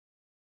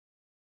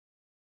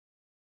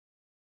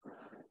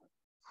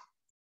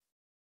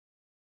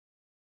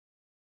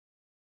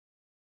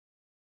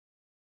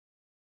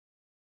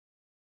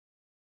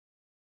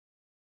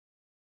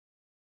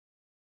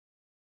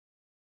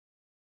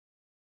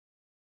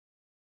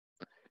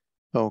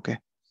Okay,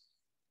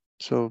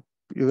 so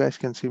you guys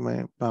can see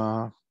my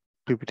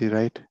PPT,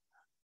 right?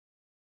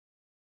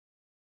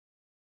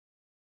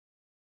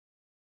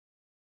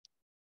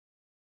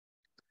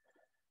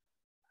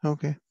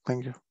 Okay,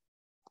 thank you.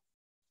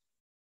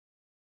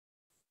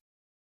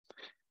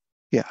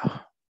 Yeah,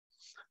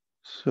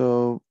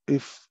 so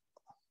if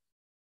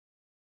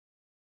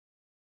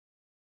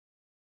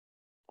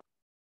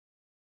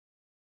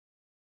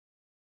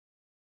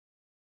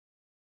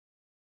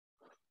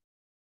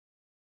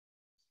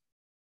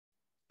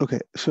okay,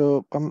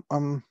 so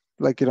I'm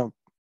like,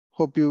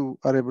 hope you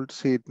are able to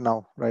see it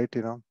now, right?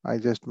 I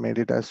just made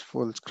it as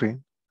full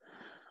screen.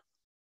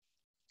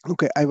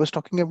 Okay, I was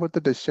talking about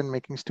the decision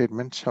making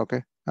statements.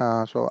 Okay,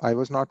 so I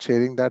was not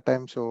sharing that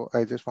time, so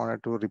I just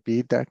wanted to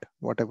repeat that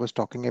what I was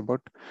talking about.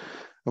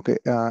 Okay,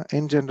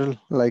 in general,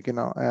 like,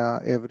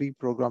 every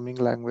programming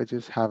language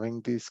is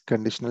having these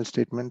conditional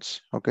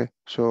statements. Okay,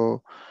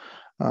 so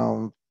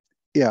um,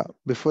 yeah,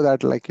 before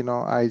that, like,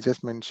 I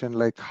just mentioned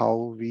like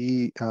how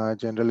we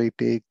generally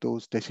take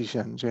those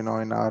decisions, in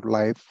our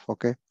life.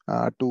 Okay,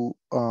 to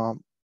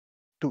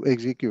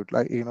execute,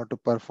 like, to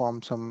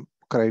perform some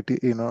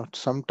criteria,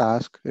 some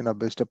task,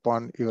 based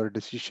upon your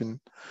decision.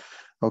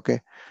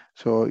 Okay,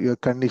 so your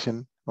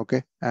condition.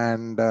 Okay,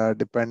 and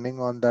depending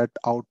on that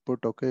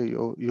output, okay,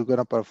 you're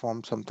gonna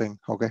perform something.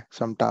 Okay,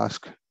 some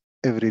task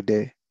every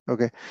day.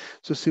 Okay,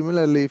 so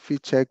similarly, if we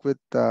check with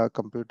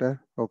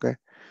computer. Okay,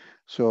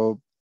 so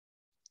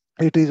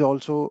it is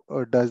also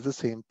does the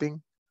same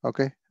thing.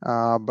 Okay,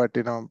 but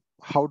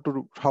how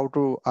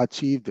to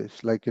achieve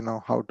this, like,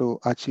 how to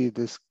achieve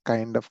this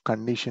kind of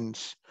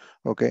conditions.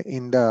 Okay,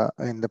 in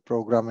the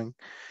programming,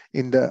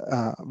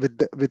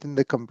 within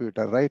the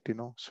computer, right?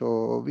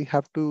 So we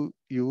have to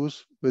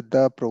use with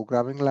the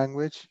programming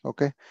language.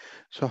 Okay,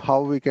 so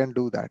how we can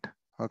do that?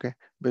 Okay,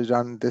 based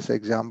on this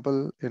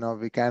example,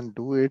 we can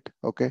do it.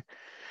 Okay,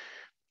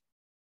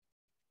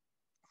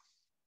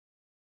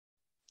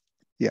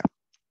 yeah.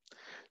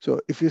 So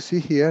if you see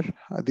here,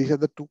 these are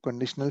the two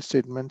conditional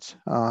statements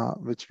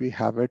which we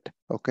have it.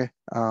 Okay,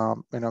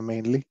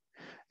 mainly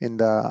in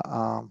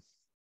the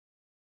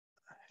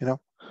you know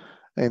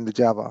in the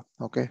Java.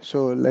 Okay,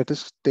 so let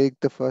us take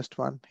the first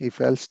one, if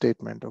else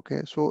statement.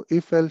 Okay, so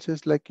if else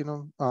is like,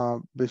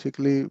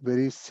 basically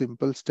very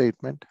simple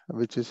statement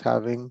which is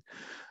having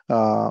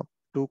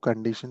two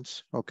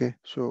conditions. Okay,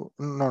 so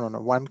no,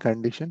 one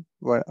condition,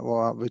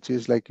 which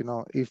is like,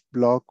 if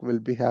block will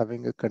be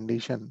having a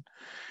condition,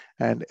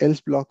 and else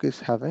block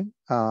is having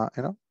else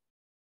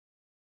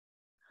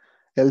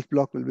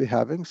block will be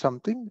having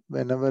something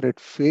whenever it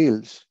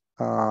fails,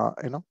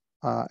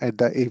 at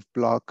the if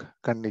block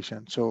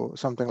condition. So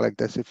something like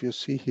this. If you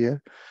see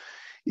here,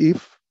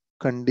 if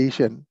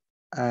condition,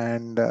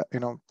 and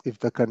if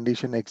the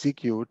condition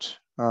executes,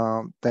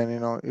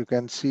 then you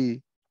can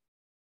see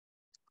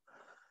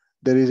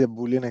there is a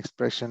Boolean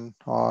expression,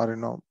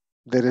 or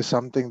there is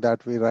something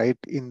that we write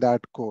in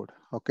that code.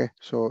 Okay,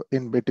 so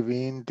in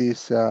between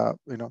these,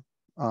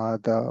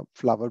 the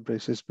flower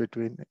braces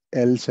between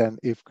else and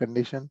if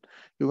condition,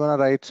 you're gonna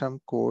write some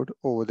code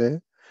over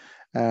there,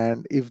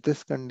 and if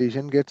this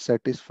condition gets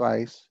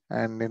satisfies,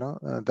 and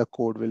the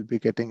code will be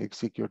getting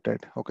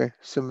executed. Okay,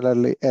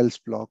 similarly else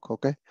block.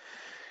 Okay,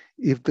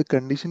 if the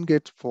condition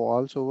gets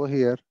false over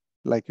here,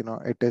 like,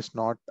 it is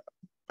not,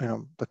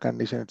 the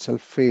condition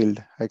itself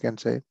failed, I can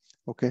say.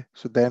 Okay,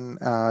 so then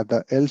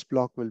the else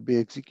block will be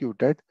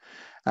executed,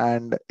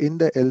 and in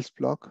the else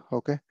block,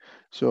 okay,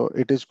 so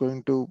it is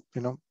going to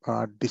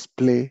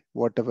display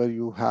whatever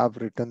you have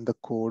written the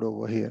code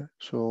over here.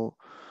 So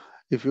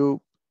if you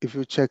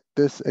check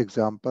this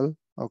example,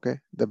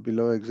 okay, the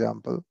below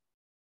example.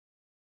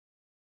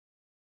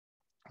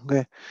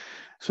 Okay,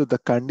 so the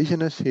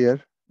condition is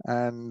here,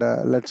 and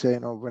let's say,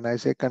 when I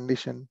say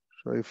condition,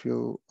 so if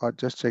you are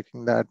just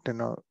checking that,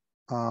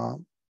 uh,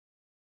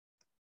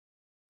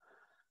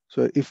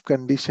 so if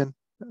condition,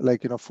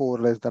 like, 4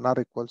 less than or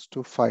equals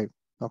to 5.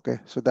 Okay,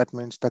 so that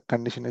means the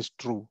condition is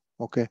true.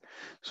 Okay,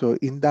 so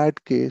in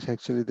that case,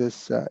 actually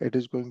this it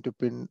is going to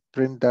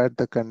print that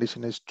the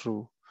condition is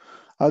true.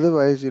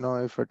 Otherwise,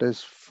 if it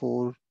is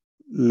 4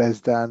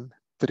 less than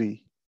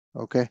 3,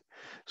 okay,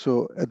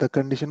 so the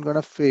condition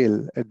gonna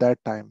fail at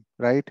that time,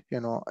 right?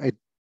 It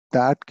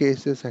that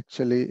case is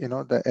actually,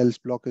 the else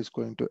block is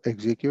going to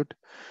execute.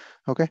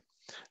 Okay,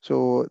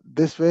 so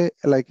this way,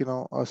 like,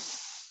 a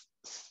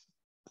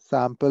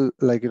sample,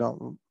 like,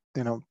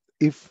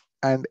 if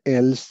and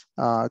else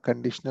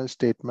conditional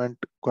statement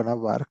gonna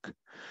work.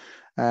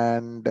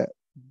 And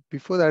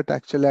before that,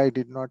 actually, I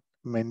did not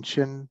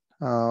mention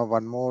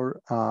one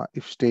more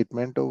if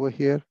statement over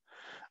here.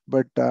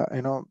 But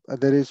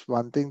there is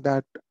one thing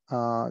that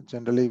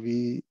generally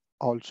we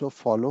also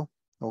follow.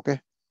 Okay.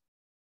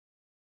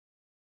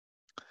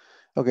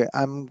 Okay,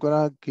 I'm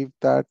gonna give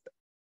that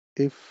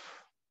if.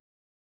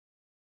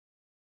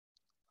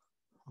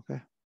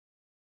 Okay.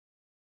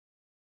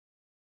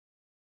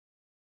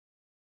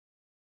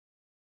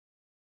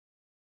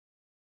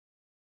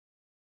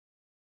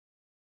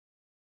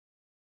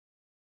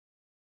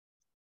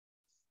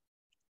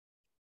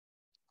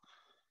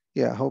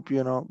 Yeah, hope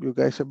you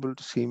guys able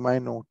to see my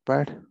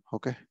notepad.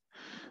 Okay.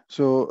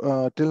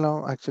 So till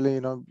now, actually,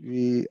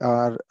 we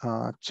are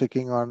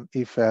checking on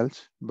if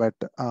else, but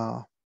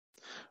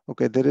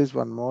okay, there is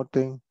one more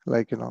thing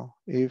like,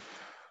 if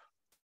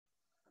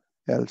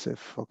else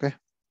if, okay.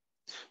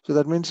 So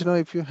that means,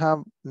 if you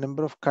have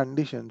number of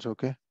conditions,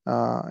 okay,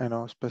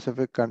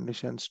 specific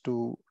conditions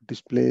to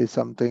display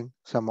something,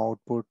 some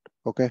output,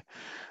 okay.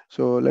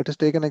 So let us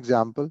take an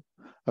example.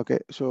 Okay,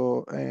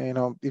 so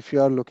if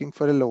you are looking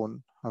for a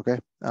loan, okay,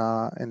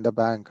 in the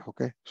bank,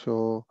 okay.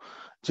 So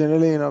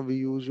generally, we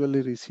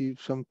usually receive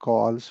some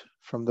calls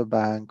from the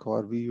bank,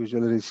 or we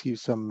usually receive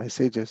some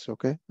messages,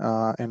 okay,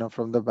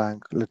 from the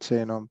bank. Let's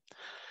say,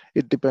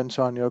 it depends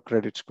on your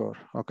credit score,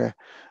 okay.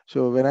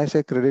 So when I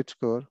say credit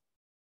score,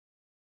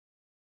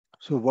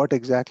 so what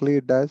exactly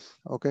it does,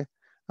 okay.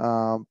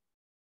 Um,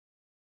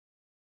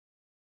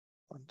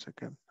 1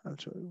 second, I'll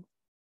show you.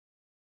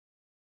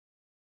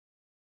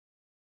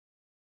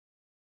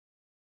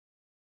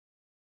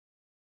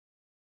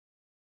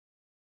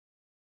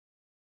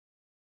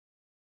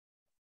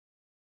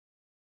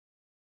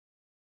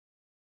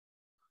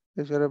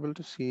 If you're able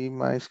to see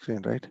my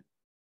screen, right?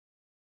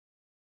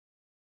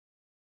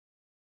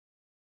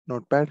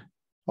 Notepad,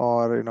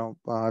 or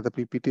the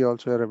PPT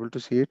also are able to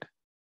see it.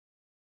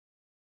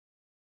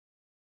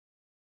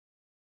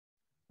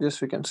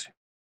 Yes, we can see.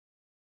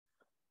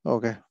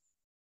 Okay.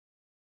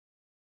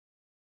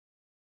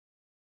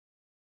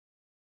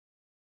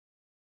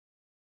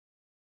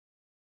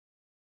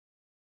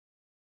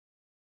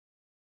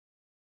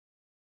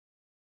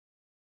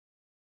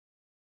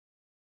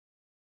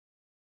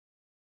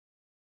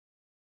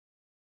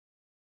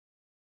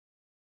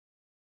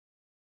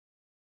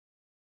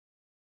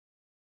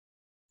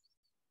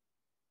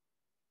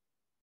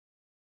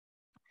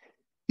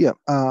 Yeah,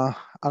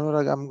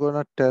 Anurag, I'm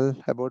gonna tell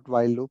about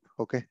while loop,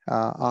 okay,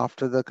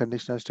 after the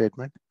conditional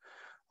statement,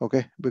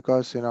 okay,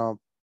 because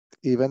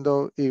even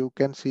though you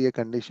can see a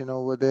condition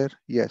over there,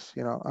 yes,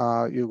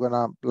 you're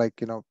gonna like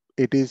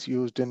it is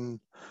used in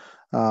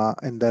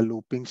the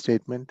looping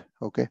statement,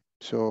 okay.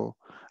 So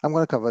I'm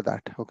gonna cover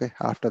that, okay,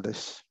 after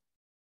this.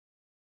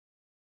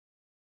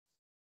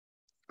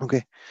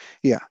 Okay,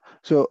 yeah.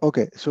 So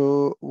okay,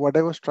 so what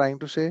I was trying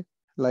to say,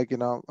 like in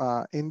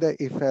the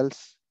if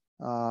else,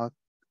 uh,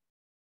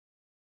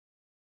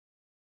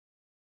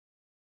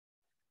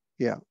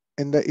 yeah,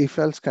 in the if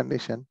else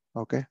condition,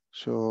 okay.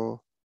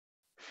 So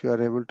if you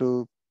are able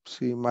to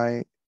see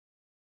my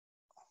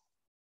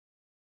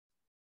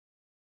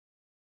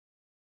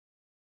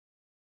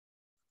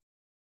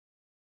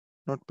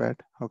notepad,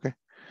 okay.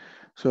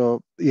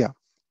 So yeah,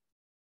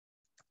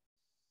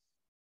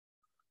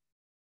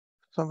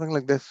 something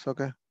like this,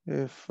 okay.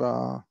 If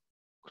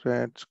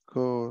credit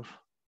score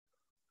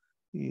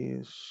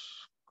is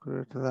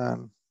greater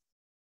than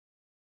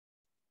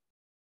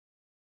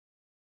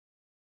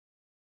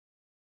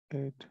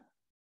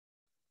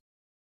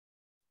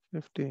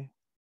 850,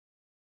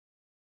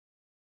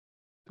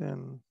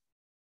 then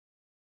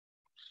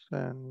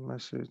send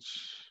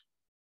message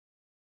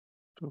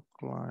to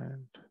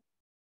client,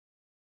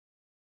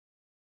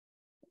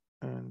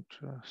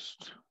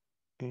 interest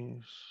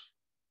is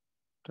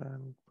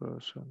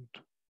 10%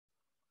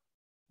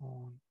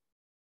 on.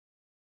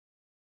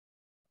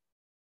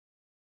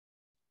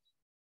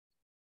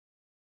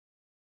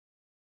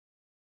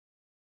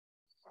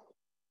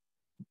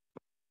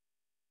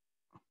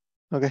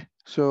 Okay,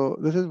 so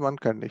this is one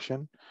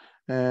condition,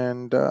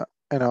 and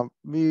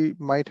we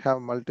might have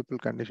multiple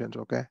conditions.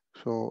 Okay,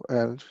 so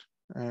else,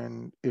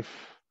 and if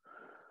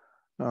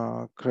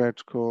credit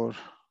score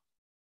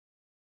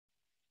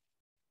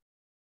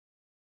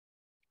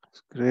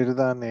is greater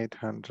than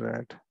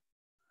 800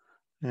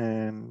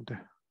 and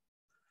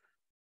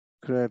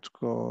credit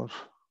score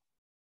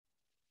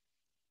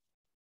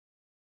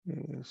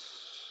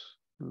is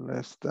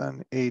less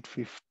than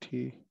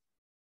 850.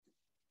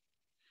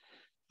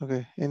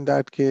 Okay, in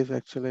that case,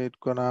 actually, it's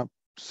gonna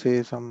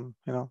say some,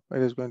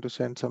 it is going to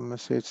send some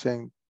message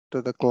saying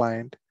to the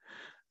client,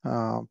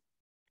 uh,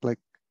 like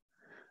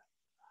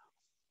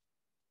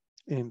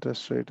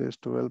interest rate is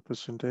 12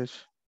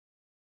 percentage.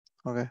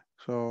 Okay,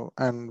 so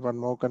and one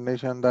more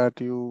condition that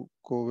you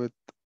go with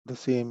the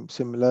same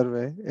similar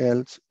way,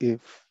 else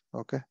if,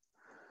 okay.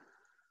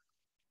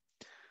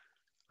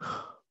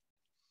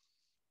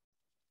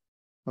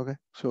 Okay,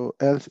 so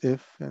else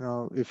if,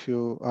 if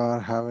you are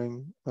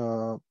having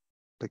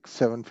like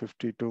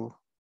 750 to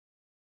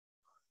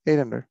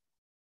 800,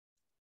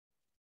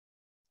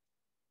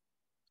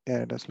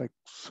 yeah, that's like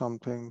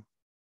something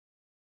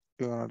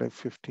you're gonna take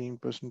 15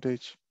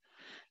 percentage.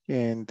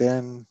 And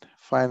then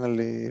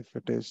finally, if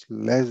it is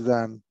less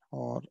than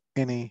or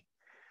any,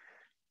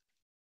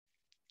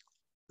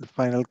 the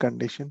final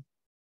condition,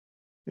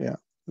 yeah,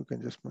 you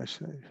can just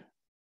measure.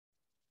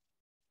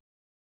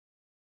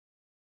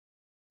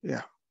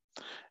 Yeah,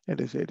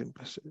 it is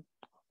 18%.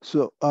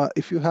 So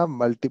if you have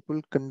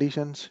multiple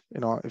conditions,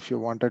 if you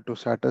wanted to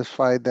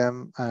satisfy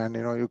them, and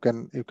you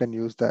can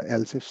use the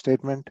else if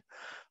statement,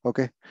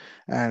 okay.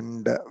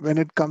 And when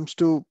it comes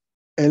to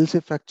else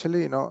if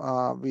actually,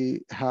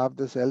 we have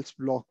this else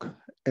block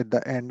at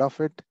the end of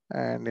it.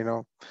 And,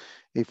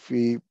 if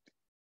we,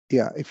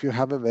 yeah, if you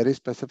have a very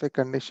specific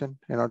condition,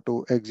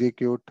 to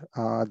execute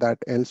that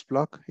else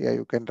block, yeah,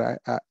 you can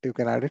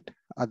add it.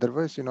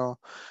 Otherwise,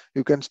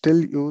 you can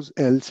still use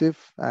else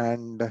if,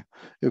 and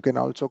you can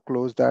also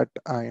close that,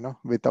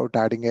 without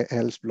adding a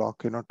else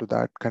block, to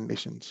that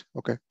conditions.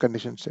 Okay,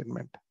 condition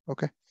statement.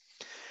 Okay.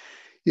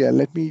 Yeah,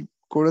 let me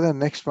go to the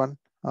next one.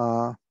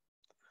 So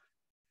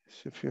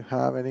if you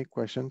have any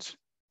questions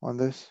on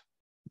this.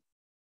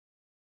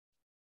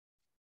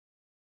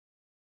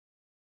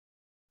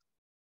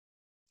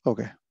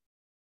 Okay.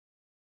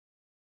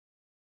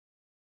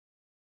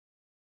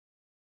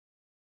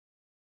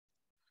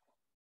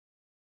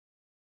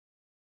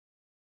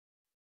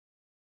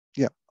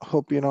 Yeah,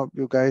 hope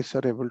you guys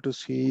are able to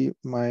see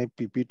my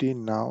PPT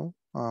now.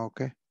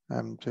 Okay,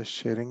 I'm just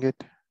sharing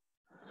it.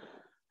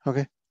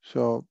 Okay,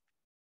 so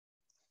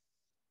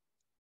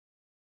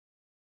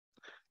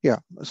yeah,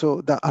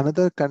 so the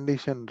another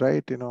condition,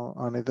 right?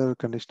 Another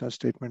conditional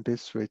statement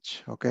is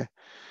switch. Okay,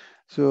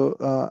 so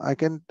I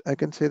can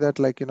say that,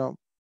 like,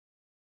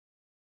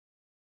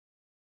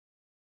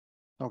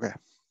 okay.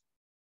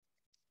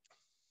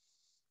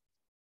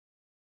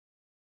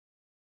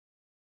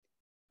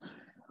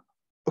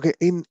 Okay,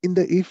 in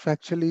the if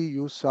actually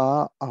you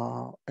saw,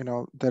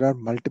 there are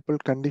multiple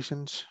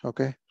conditions.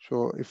 Okay,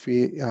 so if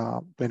we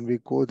when we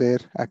go there,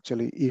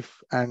 actually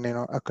if and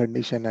a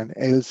condition, and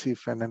else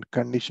if and a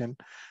condition,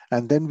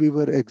 and then we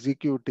were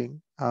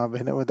executing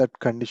whenever that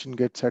condition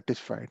gets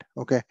satisfied.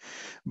 Okay,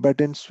 but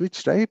in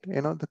switch, right,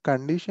 the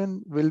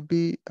condition will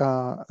be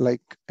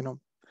like,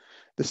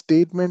 the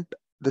statement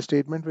the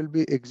statement will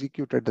be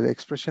executed, the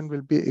expression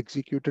will be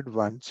executed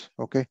once.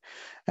 Okay,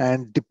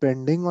 and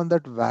depending on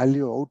that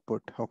value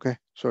output, okay,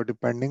 so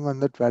depending on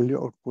that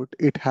value output,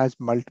 it has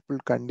multiple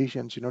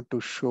conditions,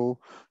 to show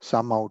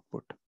some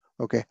output.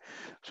 Okay,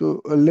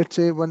 so let's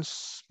say one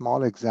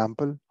small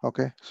example.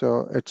 Okay,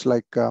 so it's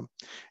like,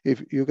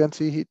 if you can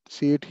see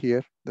it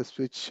here, the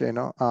switch,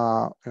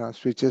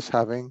 switch is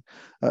having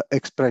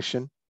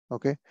expression.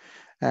 Okay,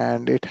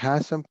 and it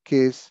has some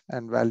case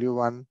and value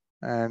one,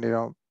 and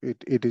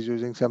it is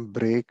using some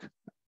break.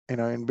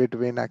 In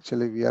between,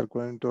 actually we are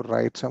going to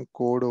write some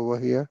code over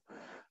here.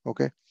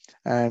 Okay,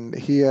 and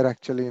here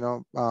actually,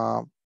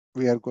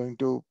 we are going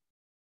to,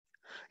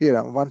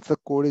 once the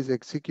code is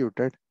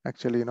executed,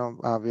 actually,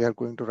 we are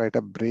going to write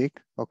a break.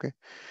 Okay,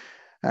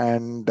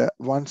 and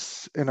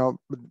once,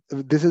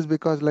 this is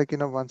because, like,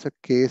 once a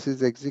case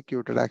is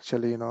executed,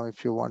 actually,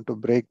 if you want to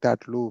break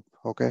that loop.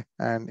 Okay,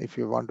 and if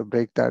you want to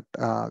break that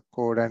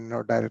code and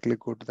directly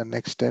go to the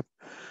next step.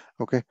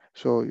 Okay,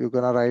 so you're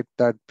gonna write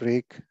that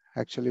break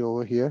actually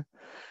over here.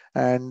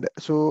 And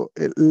so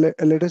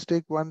let us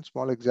take one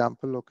small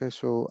example. Okay,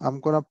 so I'm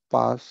gonna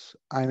pass,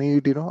 I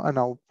need, an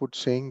output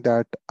saying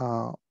that,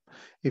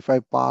 if I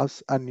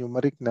pass a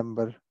numeric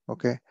number.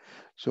 Okay,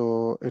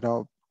 so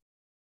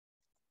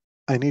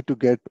I need to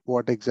get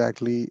what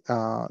exactly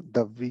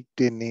the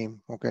weekday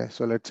name. Okay,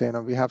 so let's say,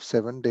 we have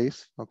 7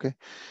 days. Okay,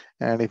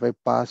 and if I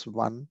pass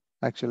one,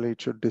 actually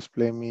it should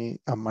display me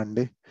a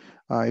Monday.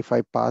 If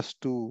I pass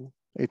two,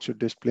 it should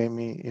display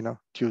me,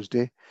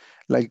 Tuesday.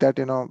 Like that,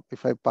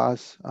 if I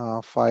pass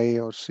five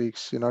or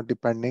six,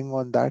 depending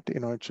on that,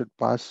 it should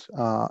pass,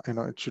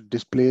 it should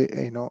display,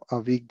 a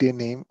weekday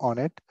name on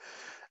it.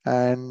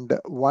 And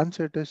once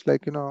it is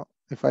like,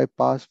 if I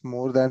pass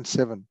more than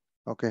seven.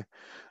 Okay,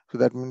 so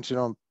that means,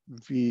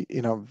 we,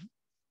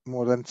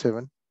 more than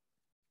seven,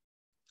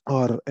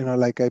 or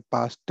like I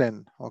passed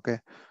 10. Okay,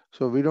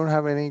 so we don't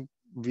have any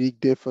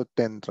weekday for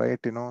 10th, right?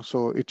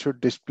 So it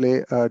should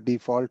display a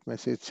default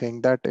message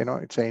saying that,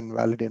 it's an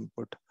invalid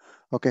input.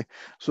 Okay,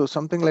 so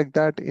something like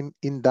that,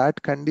 in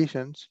that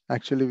conditions,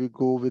 actually we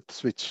go with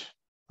switch.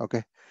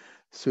 Okay,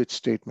 switch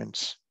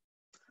statements.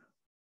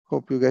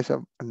 Hope you guys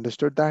have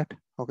understood that.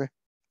 Okay,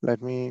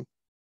 let me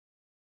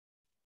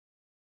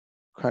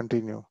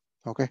continue.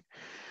 Okay.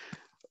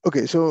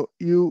 Okay, so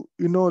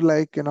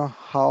like,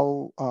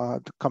 how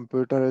the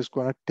computer is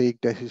going to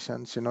take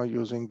decisions,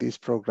 using these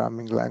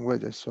programming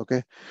languages.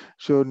 Okay,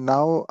 so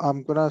now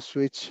I'm gonna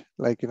switch,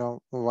 like,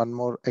 one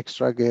more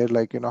extra gear,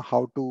 like,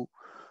 how to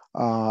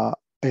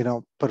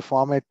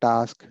perform a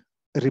task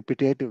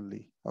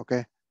repetitively.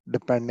 Okay,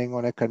 depending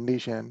on a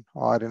condition,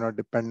 or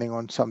depending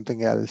on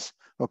something else.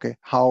 Okay,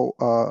 how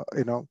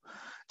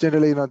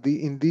generally,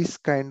 in these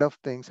kind of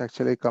things,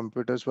 actually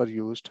computers were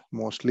used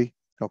mostly.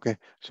 Okay,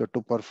 so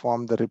to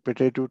perform the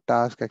repetitive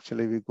task,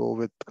 actually we go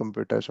with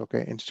computers.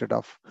 Okay, instead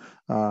of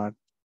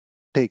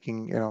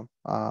taking,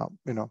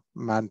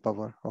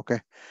 manpower. Okay,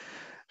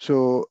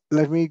 so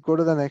let me go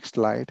to the next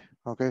slide.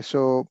 Okay,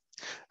 so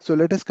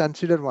let us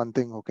consider one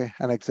thing. Okay,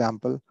 an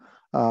example.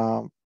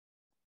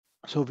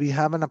 So we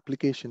have an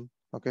application.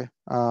 Okay,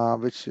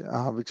 which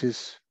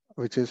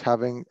is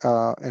having,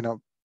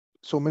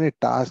 so many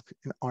tasks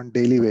on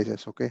daily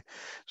basis. Okay,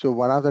 so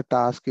one of the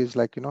tasks is,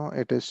 like,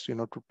 it is,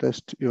 to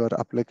test your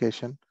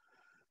application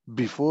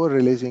before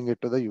releasing it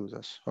to the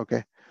users.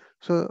 Okay,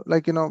 So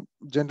like,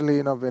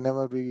 generally,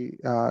 whenever we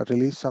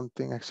release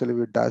something, actually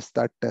we does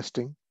that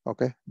testing,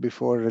 okay,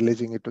 before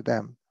releasing it to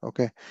them,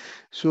 okay.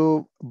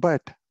 So,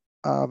 but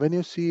when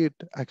you see it,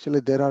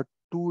 actually there are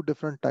two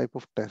different type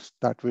of tests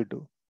that we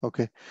do,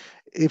 okay.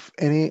 If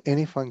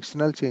any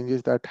functional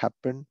changes that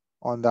happen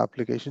on the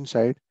application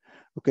side,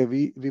 okay,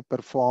 we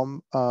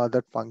perform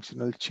that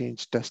functional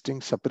change testing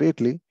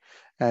separately.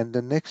 And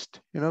the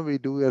next, we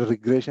do a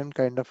regression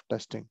kind of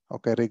testing.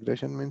 Okay,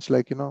 regression means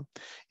like,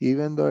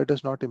 even though it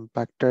is not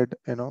impacted,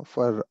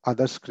 for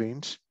other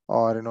screens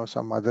or,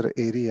 some other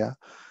area,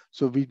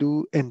 so we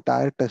do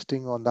entire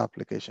testing on the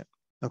application.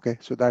 Okay,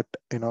 so that,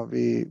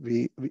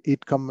 we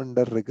it come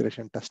under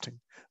regression testing.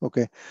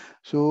 Okay,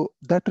 so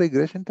that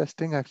regression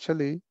testing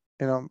actually,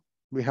 you know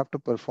we have to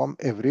perform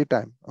every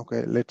time.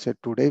 Okay, let's say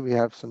today we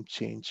have some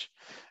change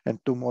and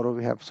tomorrow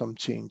we have some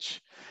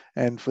change,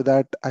 and for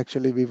that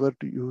actually we were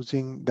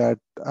using that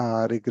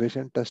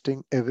regression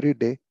testing every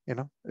day.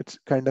 It's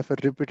kind of a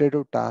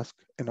repetitive task,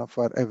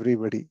 for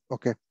everybody.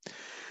 Okay,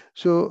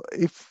 so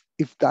if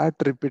that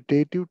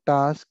repetitive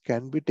task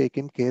can be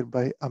taken care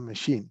by a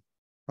machine,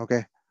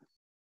 okay,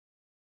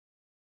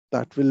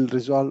 that will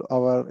resolve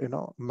our,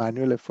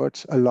 manual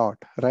efforts a lot,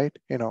 right?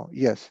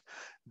 Yes,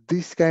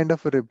 this kind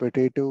of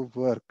repetitive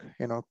work,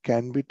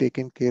 can be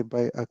taken care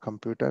by a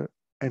computer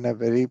in a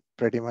very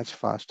pretty much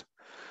fast.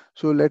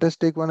 So let us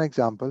take one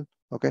example.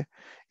 Okay,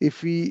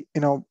 if we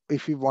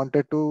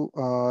wanted to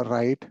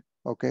write,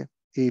 okay,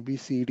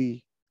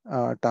 ABCD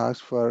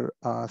task for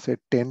say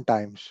 10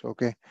 times.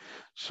 Okay,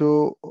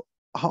 so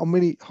how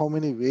many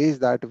ways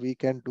that we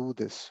can do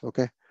this?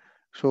 Okay,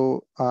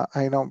 so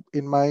I know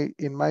in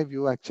my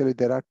view, actually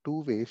there are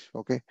two ways.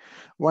 Okay,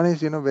 one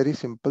is, very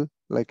simple,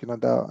 like,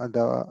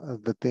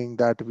 the thing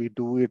that we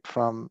do it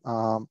from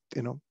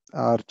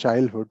our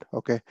childhood.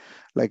 Okay,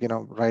 like,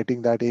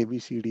 writing that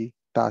ABCD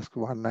task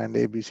one and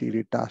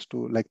ABCD task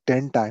two like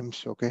 10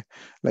 times. Okay,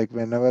 like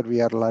whenever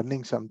we are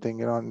learning something,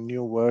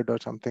 new word or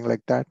something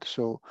like that.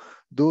 So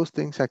those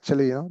things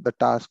actually, the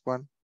task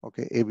one,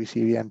 okay,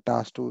 ABCD, and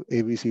task two,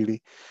 ABCD.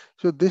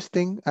 So this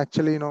thing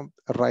actually,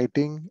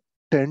 writing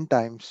 10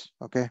 times,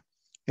 okay,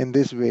 in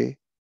this way,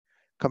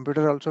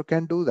 computer also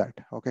can do that.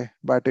 Okay,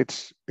 but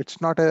it's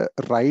not a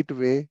right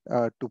way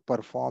to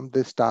perform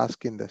this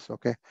task in this.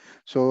 Okay,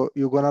 so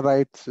you're gonna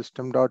write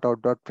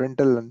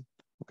system.out.println,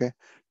 okay,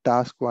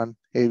 task one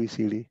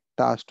ABCD,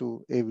 task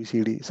two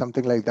ABCD,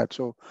 something like that.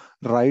 So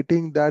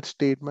writing that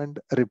statement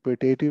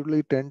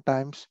repetitively 10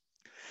 times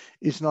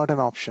is not an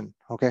option.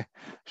 Okay,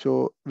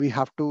 so we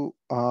have to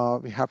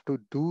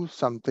do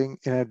something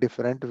in a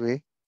different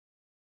way,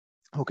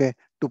 okay,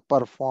 to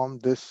perform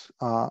this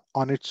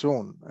on its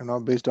own,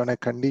 based on a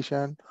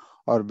condition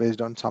or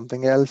based on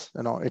something else.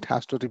 It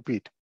has to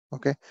repeat.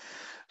 Okay,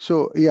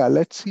 so yeah,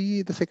 let's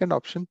see the second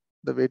option,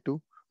 the way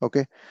to.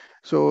 Okay,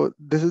 so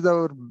this is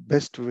our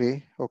best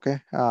way.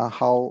 Okay,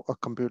 how a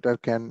computer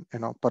can,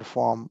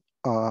 perform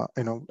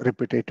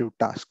repetitive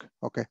task.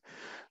 Okay,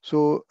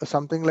 so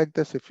something like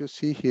this, if you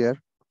see here,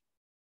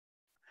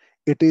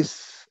 it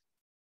is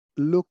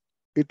look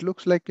it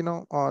looks like,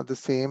 the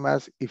same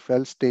as if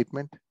else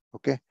statement.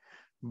 Okay,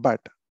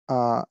 but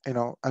a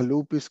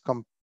loop is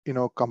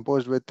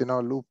composed with,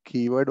 loop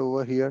keyword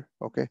over here.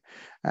 Okay,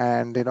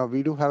 and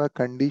we do have a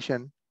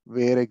condition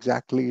where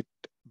exactly it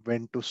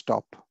when to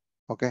stop.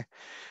 Okay,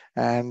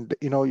 and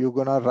you're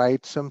gonna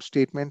write some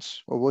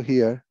statements over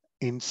here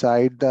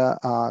inside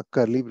the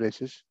curly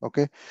braces.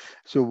 Okay,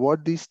 so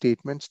what these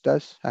statements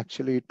does,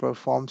 actually it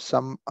performs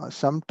some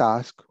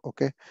task.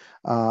 Okay,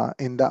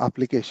 in the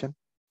application.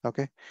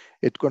 Okay,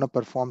 it's gonna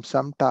perform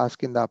some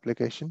task in the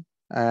application.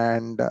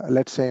 And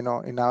let's say, in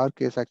our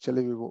case,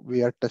 actually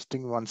we are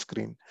testing one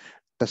screen,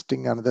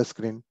 testing another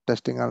screen,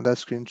 testing another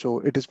screen, so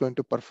it is going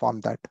to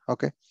perform that.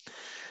 Okay,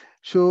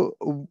 so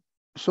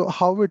so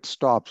how it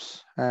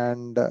stops,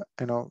 and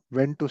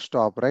when to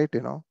stop, right?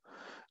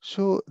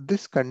 So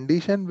this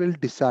condition will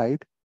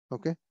decide,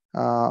 okay,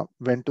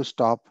 when to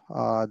stop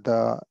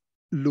the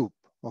loop.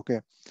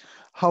 Okay,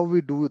 how we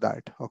do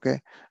that?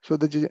 Okay, so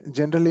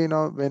generally,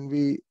 when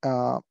we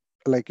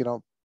like,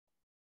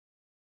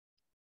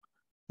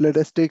 let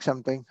us take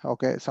something.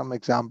 Okay, some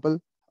example.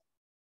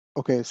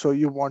 Okay, so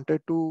you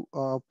wanted to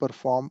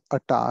perform a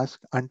task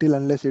until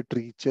unless it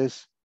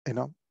reaches,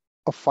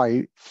 a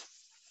five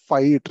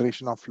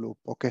iteration of loop.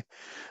 Okay,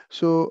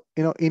 so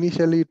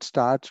initially it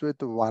starts with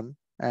one,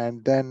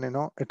 and then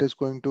it is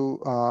going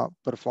to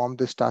perform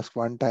this task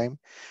one time,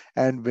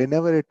 and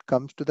whenever it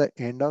comes to the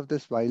end of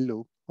this while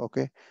loop.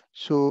 Okay,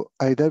 so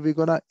either we're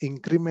gonna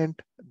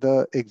increment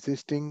the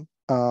existing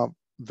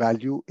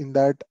value in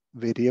that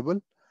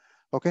variable.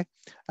 Okay,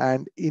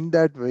 and in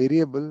that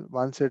variable,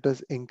 once it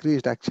is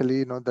increased,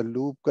 actually the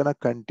loop gonna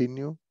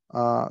continue,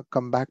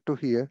 come back to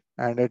here,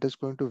 and it is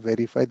going to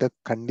verify the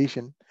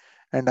condition,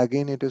 and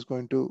again it is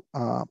going to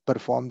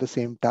perform the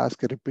same task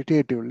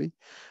repetitively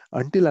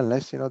until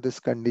unless this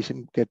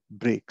condition get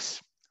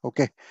breaks.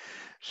 Okay,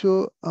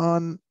 so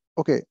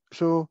okay,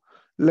 so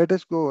let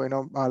us go,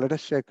 let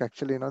us check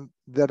actually,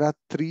 there are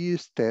three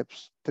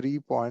steps, 3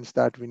 points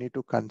that we need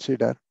to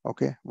consider.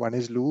 Okay. One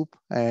is loop,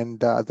 and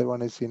the other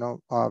one is,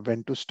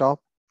 when to stop.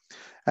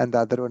 And the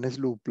other one is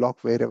loop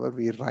block, wherever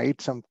we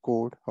write some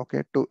code,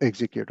 okay, to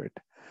execute it.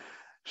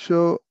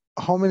 So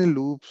how many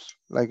loops,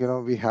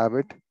 we have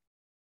it?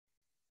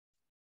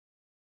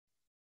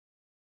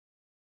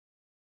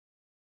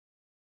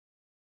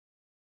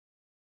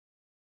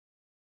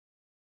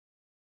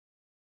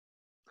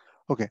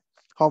 Okay.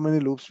 How many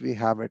loops we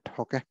have it?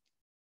 Okay.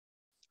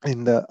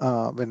 In the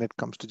when it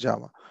comes to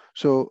Java.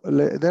 So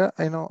there,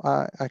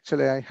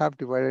 actually I have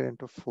divided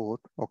into four.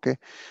 Okay.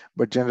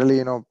 But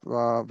generally,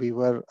 we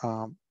were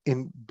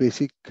in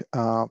basic,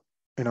 you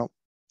know,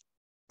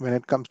 when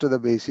it comes to the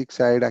basic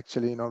side,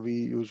 actually, we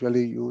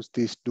usually use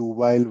this do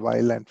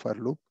while, and for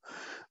loop.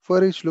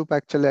 For each loop,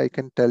 actually, I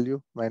can tell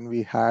you when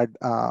we had,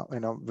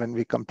 when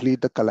we complete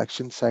the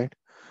collection side.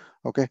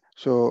 Okay.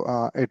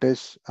 So it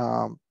is,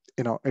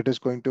 it is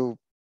going to,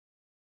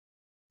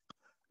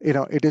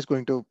 it is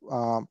going to,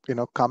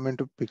 come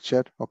into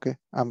picture. Okay.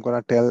 I'm going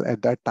to tell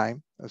at that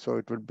time. So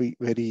it would be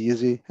very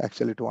easy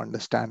actually to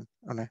understand,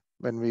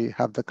 when we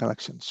have the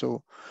collection.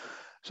 So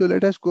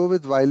let us go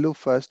with while loop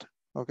first.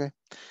 Okay.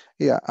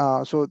 Yeah.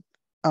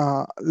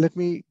 Let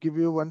me give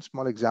you one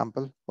small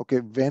example. Okay.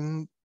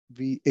 When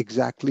we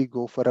exactly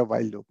go for a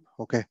while loop.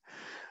 Okay.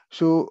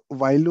 So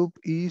while loop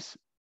is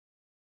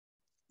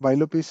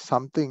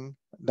something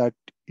that,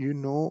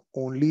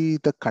 only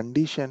the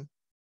condition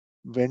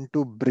when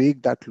to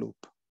break that loop.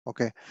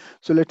 Okay.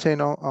 So let's say,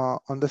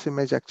 on this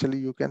image, actually,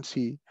 you can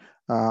see,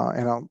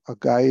 a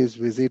guy is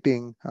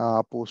visiting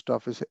post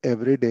office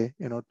every day,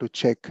 to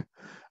check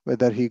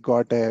whether he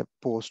got a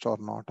post or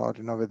not, or,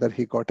 whether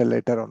he got a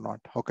letter or not.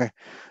 Okay.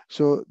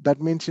 So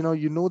that means,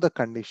 the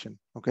condition.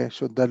 Okay.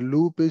 So the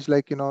loop is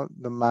like,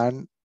 the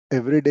man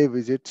every day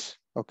visits,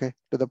 okay,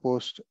 to the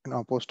post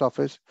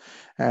office,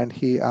 and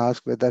he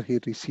asks whether he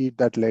received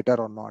that letter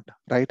or not,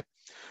 right?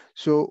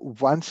 So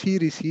once he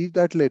received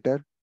that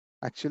letter,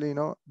 actually,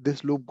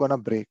 this loop gonna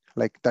break.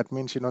 Like that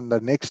means, the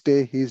next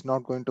day he's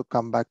not going to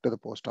come back to the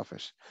post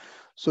office.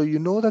 So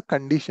the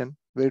condition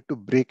where to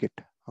break it.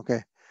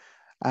 Okay.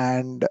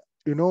 And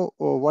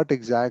what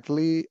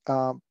exactly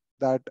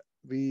that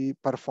we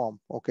perform.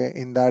 Okay.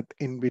 In that,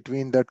 in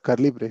between that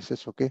curly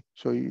braces. Okay.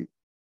 So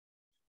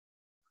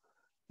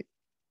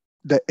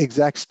the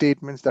exact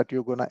statements that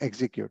you're gonna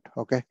execute.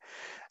 Okay.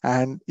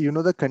 And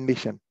the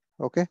condition.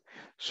 Okay.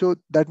 So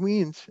that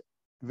means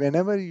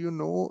whenever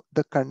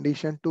the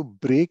condition to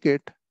break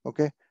it,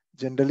 okay,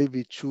 generally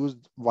we choose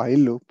while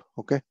loop.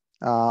 Okay.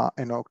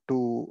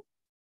 To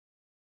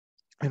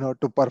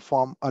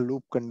perform a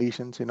loop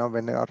conditions,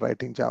 when you are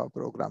writing Java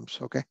programs.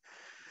 Okay.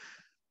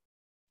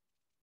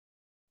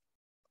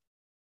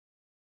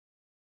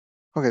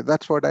 Okay.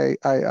 That's what I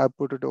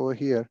put it over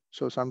here.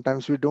 So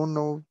sometimes we don't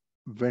know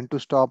when to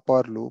stop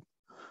our loop.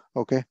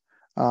 Okay.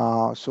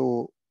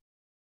 So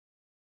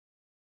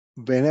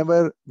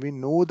whenever we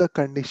know the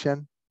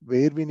condition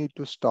where we need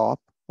to stop.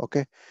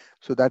 Okay.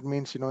 So that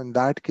means, in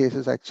that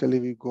cases, actually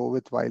we go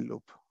with while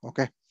loop.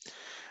 Okay.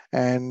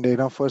 And,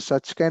 for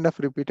such kind of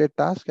repeated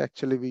task,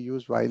 actually we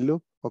use while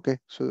loop. Okay.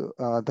 So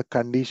the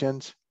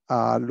conditions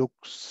look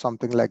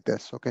something like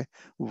this. Okay.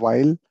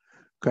 While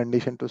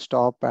condition to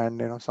stop,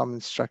 and, some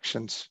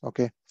instructions.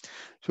 Okay.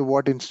 So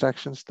what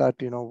instructions that,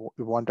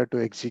 we wanted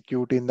to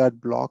execute in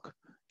that block.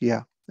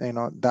 Yeah.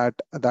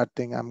 That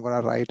thing, I'm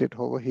going to write it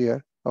over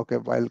here. Okay.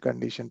 While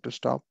condition to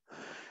stop.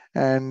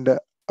 And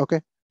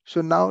okay,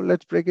 so now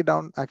let's break it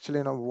down.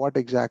 Actually, what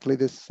exactly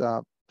this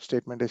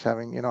statement is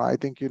having. I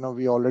think,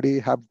 we already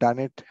have done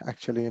it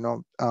actually,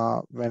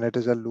 when it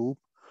is a loop.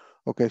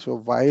 Okay, so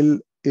while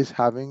is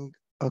having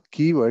a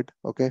keyword,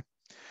 okay,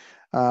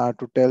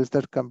 to tells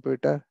that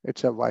computer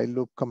it's a while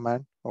loop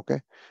command.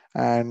 Okay,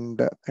 and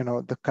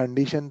the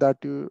condition that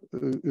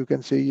you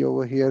can see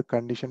over here,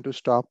 condition to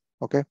stop.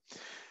 Okay,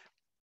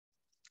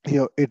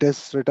 here it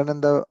is written in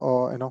the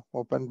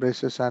open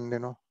braces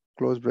and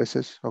close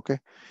braces. Okay,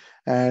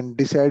 and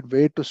decide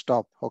where to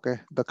stop.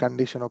 Okay, the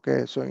condition.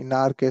 Okay, so in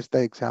our case,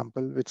 the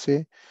example which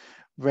say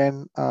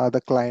when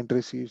the client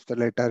receives the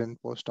letter in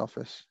post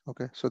office.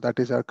 Okay, so that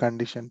is our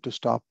condition to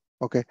stop.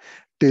 Okay,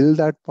 till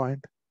that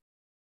point,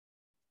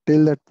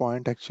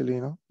 actually,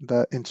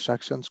 the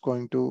instructions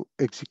going to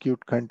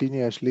execute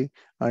continuously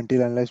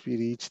until unless we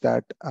reach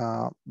that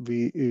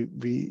we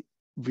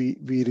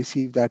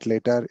receive that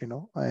letter,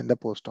 in the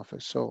post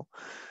office. So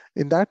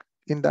in that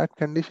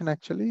condition,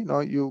 actually,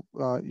 you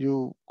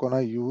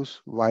gonna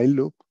use while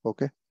loop.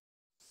 Okay.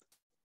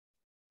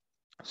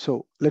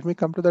 So let me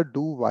come to the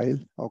do while.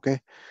 Okay.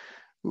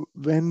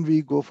 When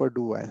we go for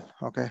do while.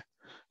 Okay.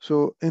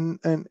 So in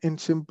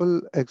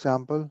simple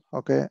example.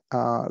 Okay.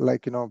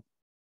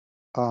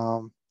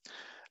 Um,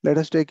 let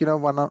us take,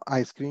 one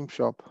ice cream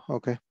shop.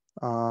 Okay.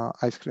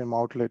 Ice cream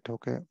outlet.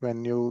 Okay.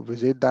 When you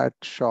visit that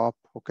shop.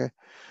 Okay.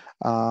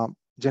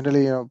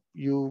 Generally,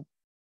 you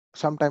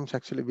sometimes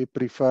actually we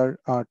prefer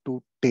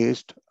to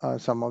taste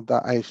some of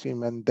the ice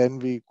cream, and then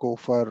we go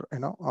for,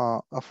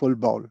 a full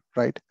bowl,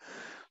 right?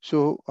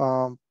 So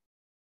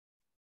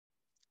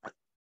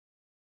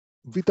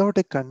without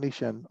a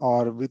condition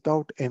or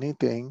without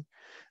anything,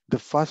 the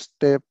first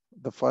step,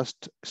 the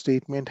first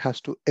statement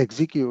has to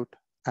execute,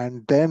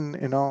 and then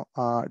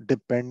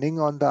depending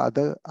on the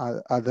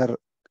other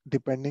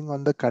depending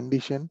on the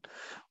condition,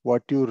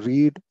 what you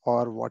read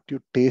or what you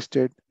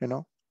tasted,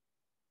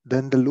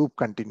 then the loop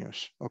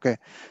continues. Okay,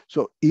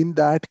 so in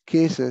that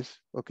cases,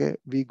 okay,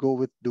 we go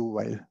with do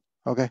while.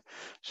 Okay,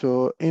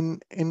 so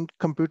in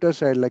computer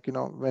side, like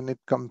when it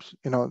comes,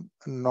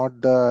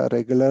 not the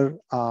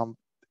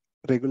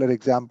regular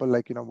example,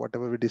 like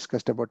whatever we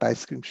discussed about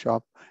ice cream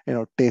shop,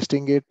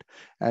 tasting it,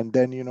 and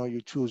then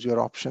you choose your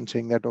option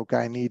saying that, okay,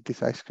 I need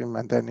this ice cream,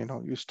 and then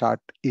you start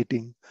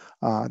eating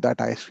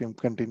that ice cream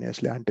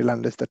continuously until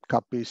unless that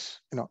cup is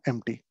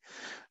empty.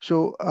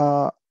 So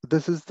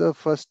this is the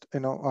first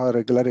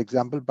regular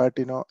example, but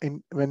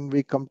in when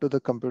we come to the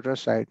computer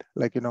side,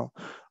 like in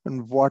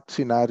what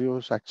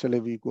scenarios actually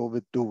we go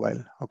with do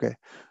while. Okay,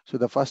 so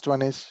the first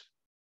one is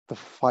the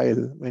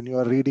file. When you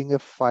are reading a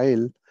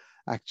file,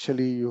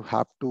 actually you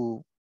have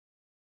to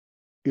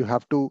you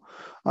have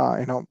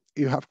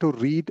to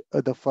read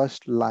the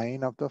first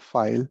line of the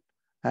file,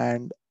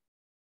 and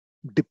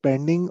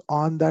depending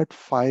on that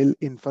file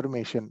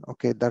information,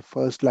 okay, that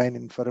first line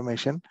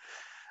information,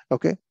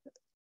 okay,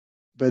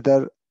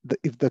 whether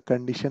if the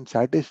condition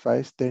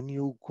satisfies, then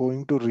you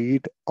going to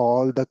read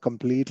all the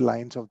complete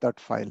lines of that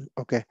file.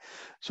 Okay,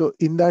 so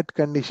in that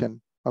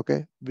condition,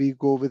 okay, we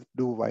go with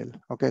do while.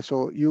 Okay,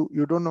 so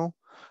you don't know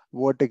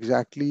what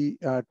exactly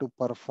to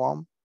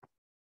perform.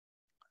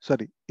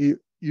 Sorry, you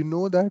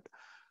know that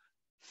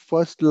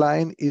first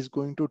line is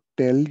going to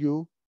tell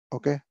you,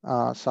 okay,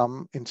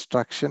 some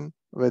instruction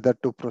whether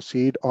to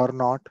proceed or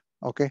not.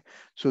 Okay,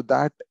 so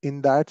that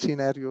in that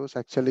scenarios,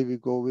 actually we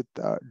go with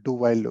do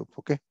while loop.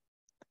 Okay.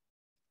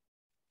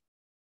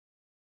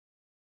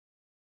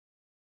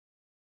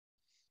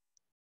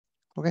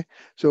 Okay,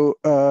 so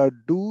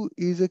do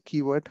is a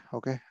keyword,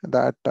 okay,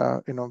 that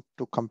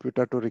to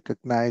computer to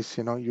recognize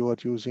you are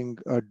using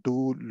a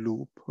do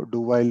loop, do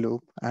while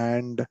loop,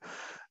 and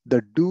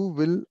the do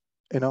will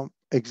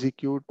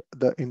execute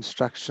the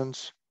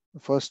instructions,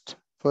 first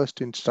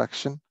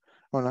instruction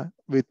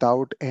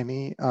without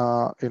any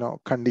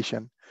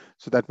condition.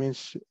 So that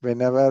means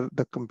whenever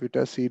the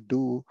computer see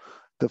do,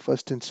 the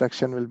first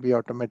instruction will be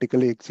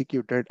automatically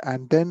executed,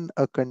 and then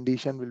a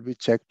condition will be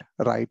checked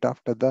right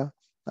after the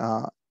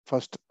uh,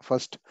 first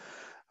first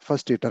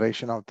first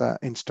iteration of the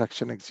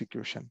instruction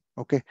execution.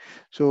 Okay,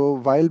 so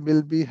while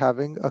we'll be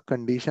having a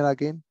condition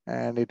again,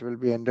 and it will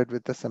be ended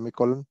with a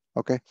semicolon.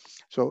 Okay,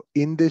 so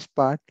in this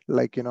part,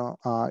 like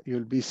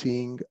you'll be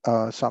seeing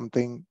some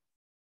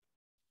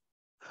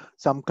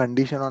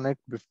condition on it.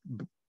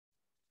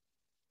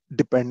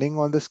 Depending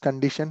on this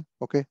condition,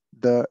 okay,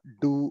 the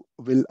do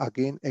will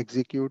again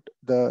execute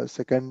the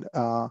second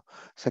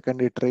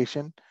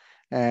iteration,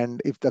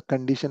 and if the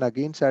condition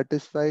again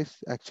satisfies,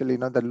 actually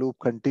the loop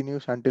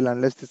continues until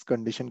unless this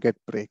condition get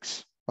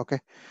breaks. Okay,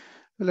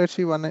 so let's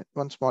see one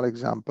small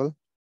example.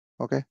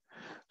 Okay,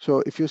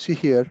 so if you see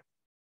here,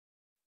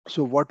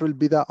 so what will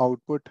be the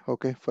output,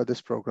 okay, for this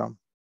program?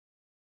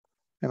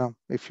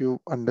 If you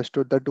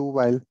understood the do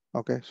while.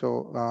 Okay,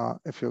 so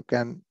if you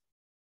can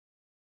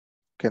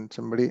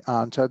somebody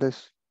answer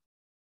this?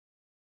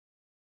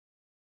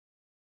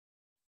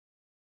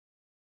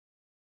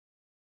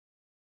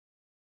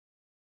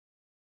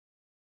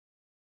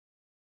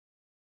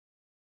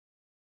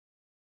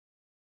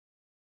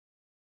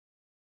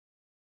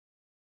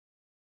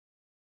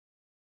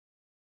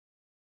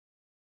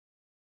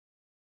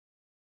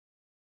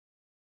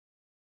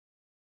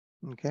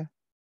 Okay,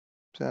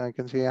 so I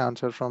can see an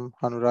answer from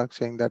Anurag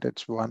saying that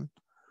it's 1.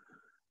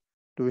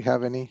 Do we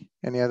have any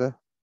other?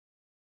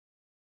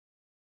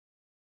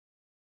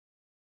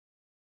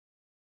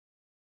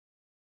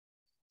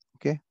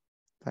 Okay,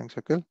 thanks,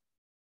 Akhil.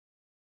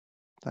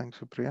 Thanks,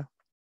 Supriya.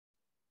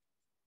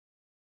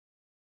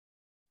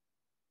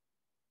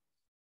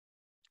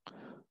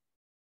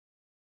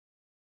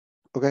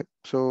 Okay,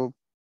 so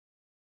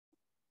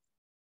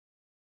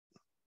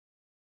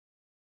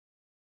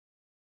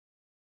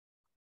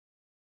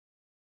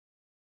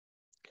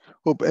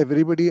hope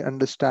everybody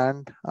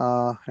understand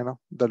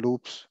the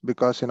loops,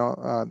 because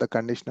the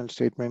conditional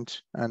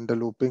statements and the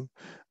looping,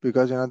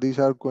 because these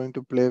are going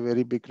to play a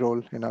very big role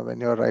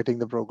when you're writing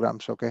the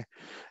programs. Okay,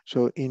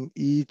 so in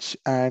each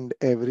and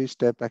every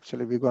step,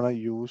 actually we're going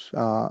to use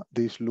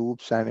these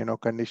loops and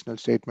conditional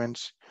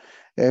statements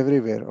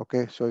everywhere.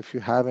 Okay, so if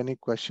you have any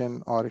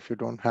question, or if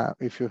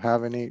you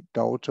have any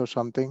doubts or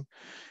something,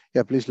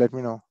 yeah, please let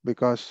me know,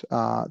 because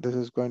this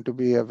is going to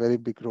be a very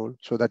big role.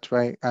 So that's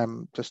why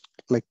I'm just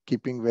like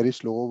keeping very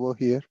slow over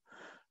here.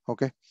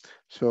 Okay,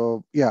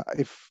 so yeah,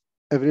 if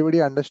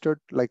everybody understood,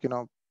 like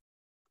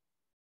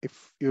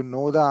if you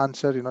know the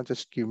answer,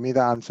 just give me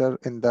the answer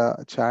in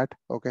the chat.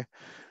 Okay,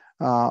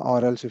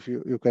 or else if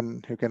you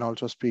can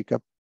also speak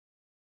up.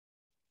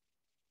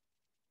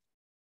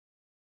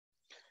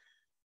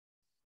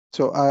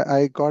 So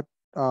I got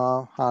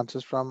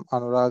answers from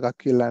Anurag,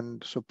 Akhil, and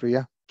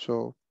Supriya.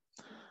 So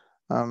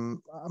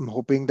I'm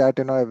hoping that,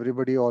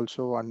 everybody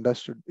also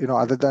understood,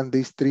 other than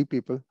these three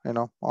people,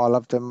 all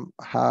of them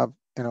have,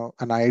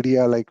 an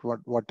idea like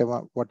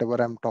whatever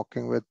I'm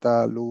talking with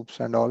loops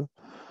and all.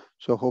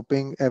 So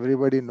hoping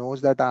everybody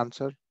knows that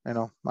answer.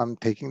 I'm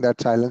taking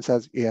that silence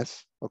as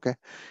yes. Okay.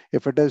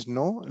 If it is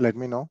no, let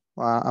me know.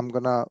 I'm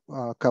gonna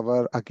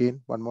cover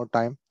again one more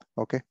time.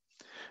 Okay,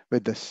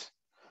 with this.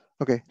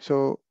 Okay.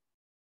 So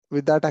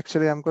with that,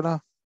 actually, I'm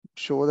gonna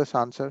show this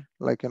answer.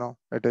 Like,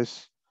 it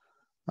is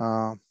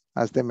uh,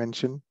 as they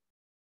mentioned,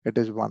 it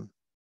is one.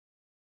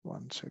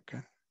 One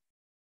second.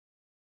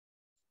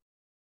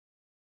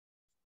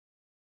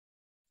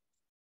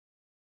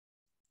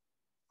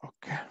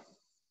 Okay.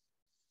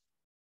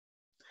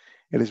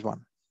 It is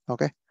one.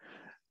 Okay.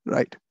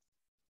 Right.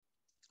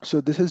 So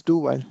this is do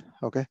while.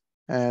 Okay.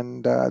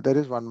 And there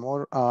is one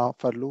more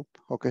for loop.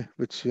 Okay.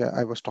 Which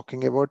I was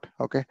talking about.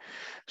 Okay.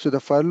 So the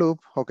for loop.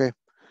 Okay.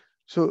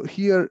 So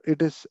here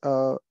it is,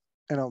 you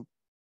know,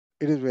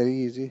 it is very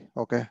easy.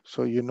 Okay.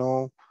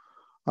 So,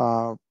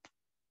 uh,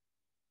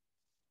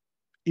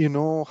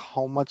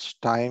 how much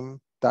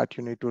time that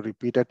you need to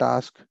repeat a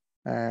task,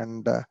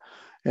 and,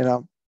 you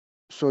know,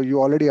 so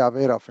you already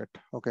aware of it.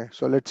 Okay.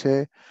 So let's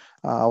say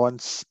one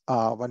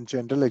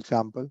general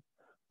example.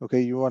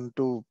 Okay. You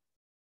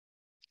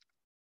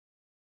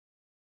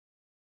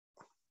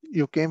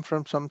came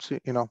from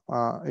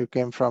you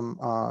came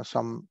from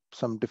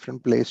some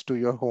different place to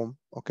your home.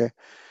 Okay.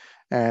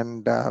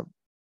 And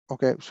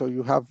okay, so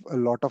you have a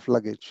lot of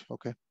luggage.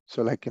 Okay.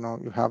 So like,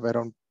 you have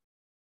around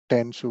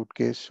 10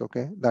 suitcase.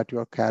 Okay, that you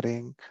are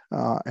carrying.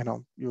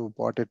 You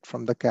bought it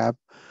from the cab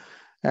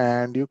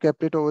and you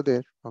kept it over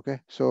there.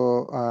 Okay.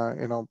 So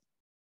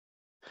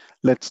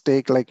let's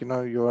take, like,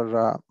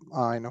 your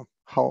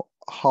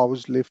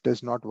house lift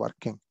is not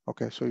working.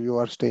 Okay. So you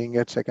are staying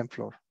at second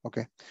floor.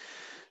 Okay.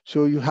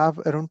 So you have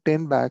around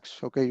 10 bags.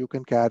 Okay, you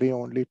can carry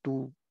only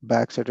 2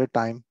 bags at a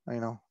time,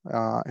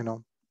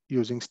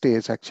 using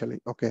stairs actually.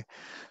 Okay.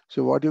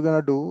 So what you're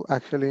gonna do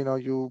actually,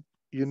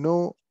 you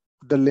know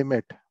the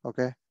limit.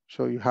 Okay.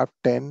 So you have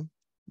 10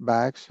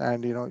 bags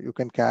and you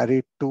can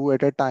carry 2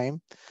 at a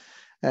time,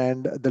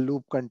 and the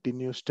loop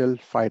continues till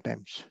 5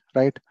 times,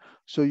 right?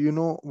 So you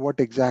know what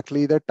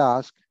exactly the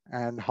task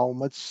and how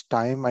much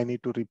time I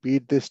need to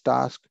repeat this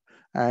task,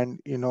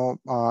 and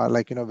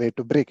where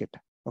to break it.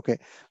 Okay.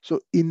 So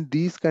in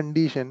these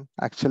condition,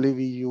 actually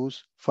we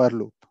use for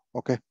loop.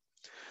 Okay.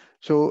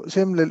 So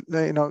same,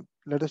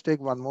 let us take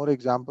one more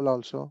example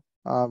also.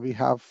 We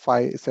have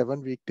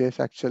 7 weekdays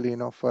actually,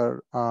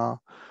 for,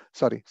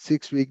 sorry,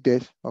 6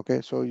 weekdays.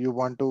 Okay. So you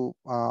want to,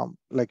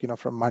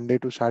 from Monday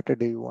to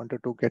Saturday, you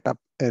wanted to get up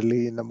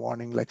early in the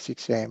morning, like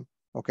 6 a.m.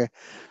 Okay.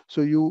 So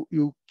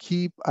you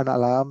keep an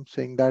alarm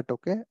saying that,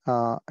 okay,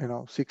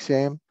 6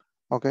 a.m.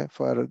 Okay,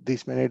 for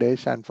these many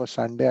days, and for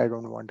Sunday, I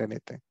don't want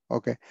anything.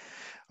 Okay.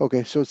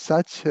 Okay, so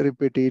such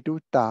repetitive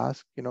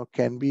task,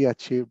 can be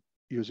achieved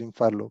using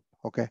for loop.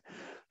 Okay,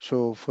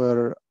 so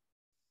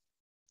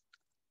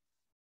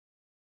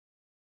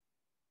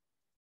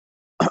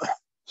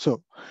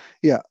so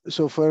yeah,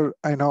 so for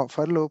I know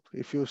for loop,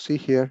 if you see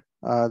here,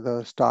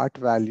 the start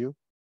value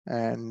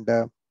and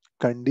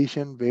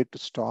condition where to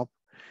stop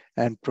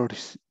and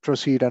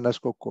proceed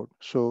underscore code.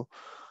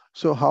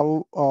 So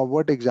how,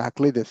 what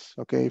exactly this?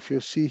 Okay, if you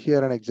see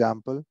here an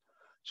example,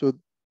 so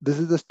this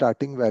is the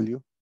starting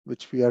value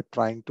which we are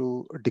trying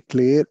to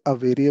declare a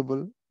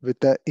variable with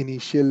the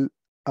initial,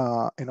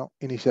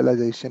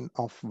 initialization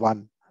of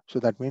 1. So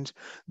that means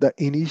the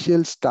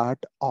initial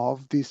start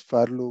of this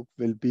for loop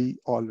will be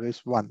always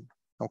 1.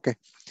 Okay,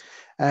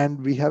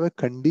 and we have a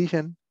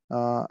condition,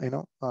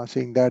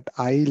 saying that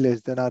I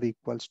less than or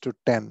equals to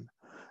 10.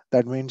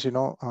 That means,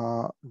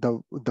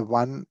 the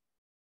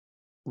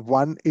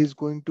one is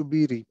going to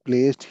be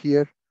replaced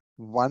here.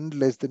 1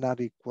 less than or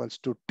equals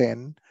to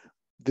 10.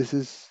 This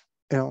is,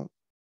 you know,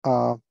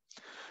 uh,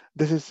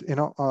 this is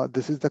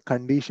the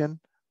condition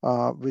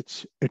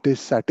which it is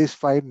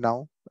satisfied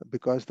now,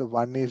 because the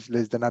 1 is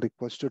less than or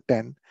equals to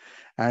 10,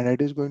 and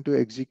it is going to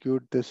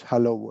execute this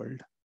hello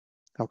world.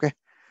 Okay.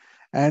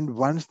 And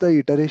once the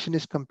iteration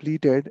is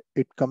completed,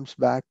 it comes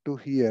back to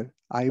here,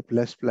 I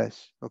plus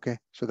plus. Okay.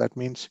 So that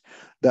means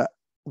the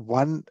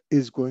 1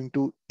 is going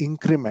to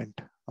increment.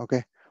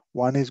 Okay.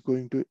 1 is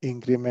going to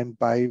increment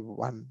by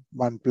 1,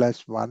 1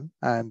 plus 1,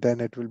 and then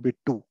it will be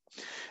 2.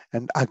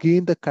 And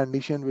again, the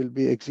condition will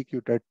be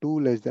executed 2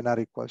 less than or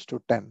equals to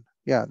 10.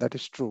 Yeah, that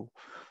is true.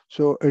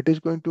 So it is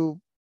going to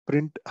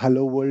print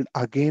hello world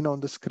again on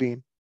the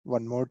screen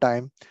one more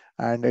time,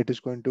 and it is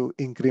going to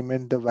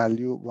increment the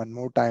value one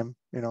more time,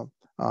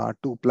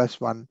 2 plus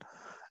 1,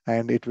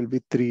 and it will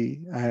be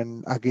 3.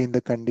 And again,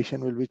 the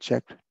condition will be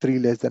checked 3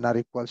 less than or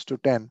equals to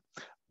 10.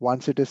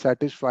 Once it is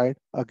satisfied,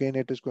 again,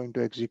 it is going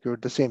to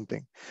execute the same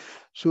thing.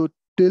 So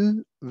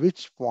till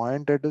which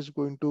point it is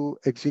going to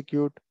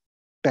execute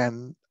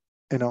 10,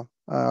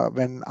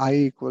 when I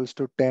equals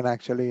to 10,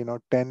 actually,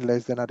 10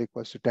 less than or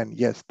equals to 10.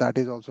 Yes, that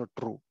is also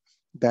true.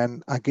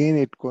 Then again,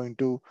 it going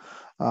to,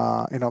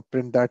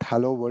 print that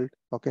hello world.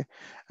 Okay.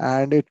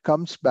 And it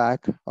comes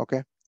back.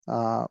 Okay.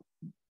 Uh,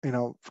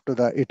 to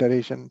the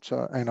iteration.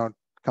 So,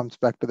 comes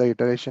back to the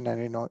iteration,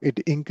 and, it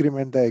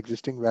increment the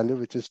existing value,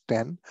 which is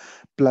 10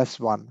 plus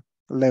 1,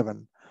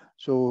 11.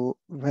 So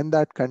when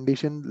that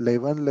condition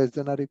 11 less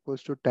than or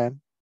equals to 10,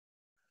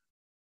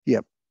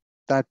 yep,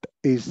 that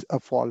is a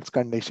false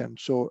condition.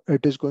 So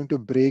it is going to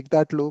break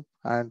that loop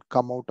and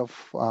come out of,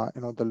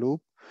 the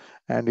loop,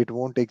 and it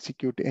won't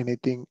execute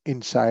anything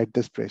inside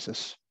this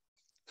braces.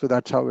 So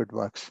that's how it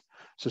works.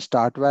 So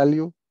start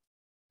value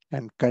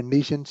and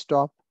condition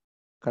to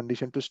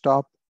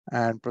stop,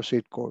 and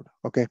proceed code.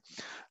 Okay.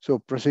 So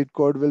proceed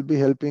code will be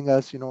helping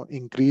us,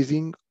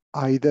 increasing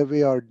either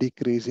way or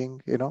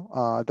decreasing,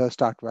 the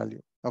start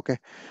value. Okay.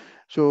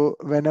 So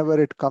whenever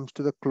it comes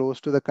to the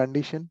close to the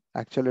condition,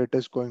 actually it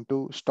is going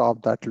to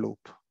stop that loop.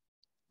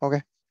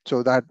 Okay.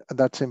 So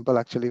that's simple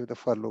actually the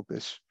for loop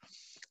is.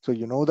 So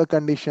the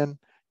condition,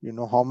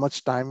 how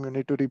much time you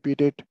need to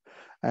repeat it.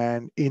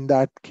 And in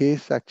that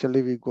case,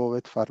 actually we go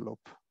with for loop.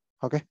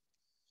 Okay.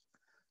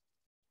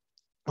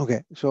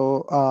 Okay.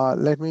 So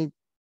let me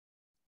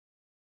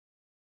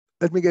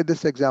get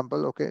this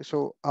example. Okay.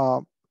 So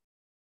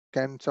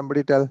can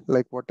somebody tell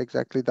like what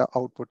exactly the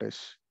output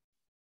is?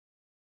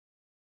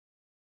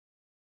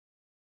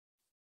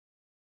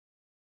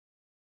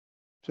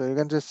 So you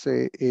can just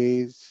say A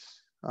is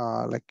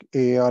like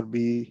A or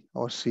B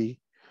or C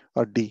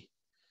or D.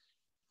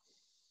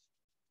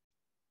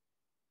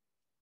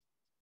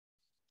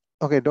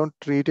 Okay, don't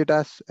treat it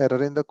as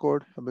error in the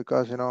code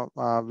because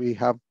we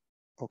have,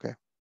 okay,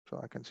 so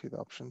I can see the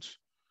options.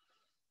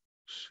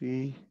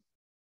 C,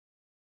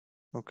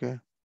 okay,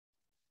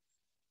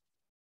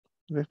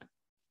 great.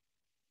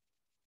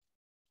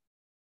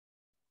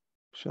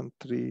 Option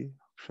three.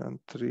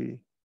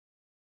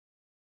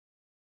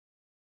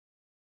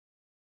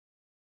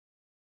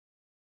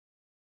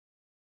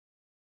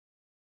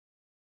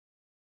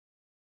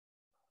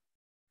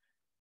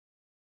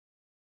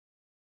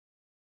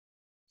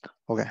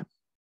 Okay,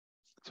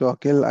 so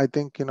Akhil, I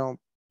think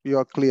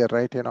you're clear,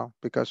 right?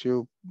 Because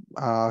you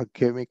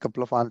gave me a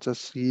couple of answers,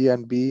 C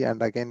and B, and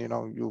again,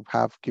 you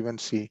have given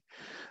C.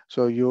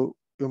 So you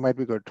might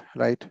be good,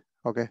 right?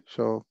 Okay,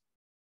 so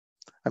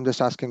I'm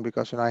just asking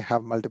because I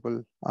have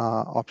multiple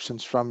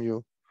options from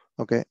you.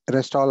 Okay,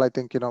 rest all I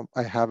think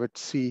I have it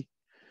C,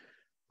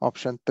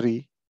 option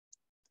 3.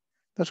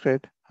 That's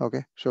great.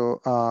 Okay,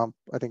 so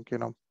I think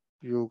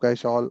you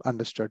guys all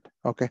understood.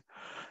 Okay,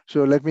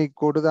 so let me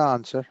go to the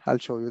answer. I'll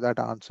show you that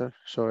answer.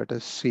 So it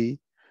is C.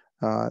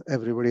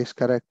 Everybody is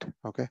correct.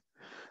 Okay,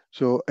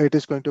 so it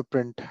is going to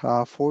print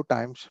 4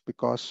 times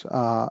because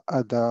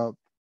the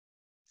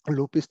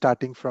loop is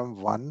starting from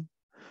 1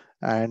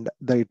 and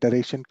the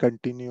iteration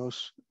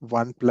continues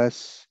 1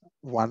 plus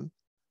 1,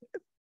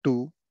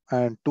 2,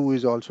 and 2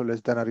 is also less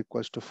than or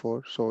equals to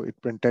 4. So it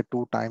printed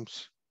 2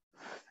 times,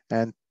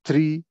 and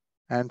 3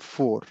 and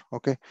 4.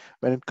 Okay.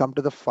 When it come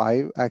to the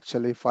 5,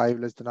 actually 5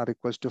 less than or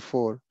equals to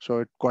 4. So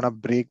it's gonna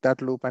break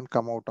that loop and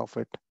come out of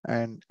it.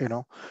 And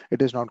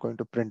it is not going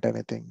to print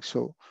anything.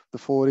 So the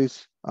 4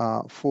 is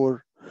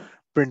 4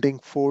 printing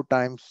 4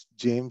 times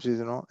James is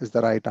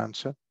the right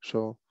answer.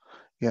 So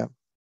yeah.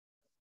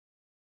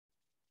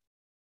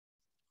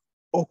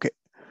 Okay.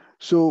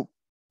 So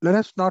let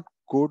us not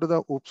go to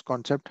the OOPS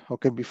concept.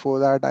 Okay, before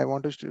that, I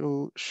want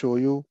to show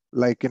you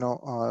like,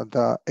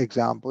 the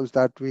examples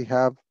that we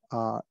have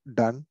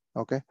done.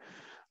 Okay.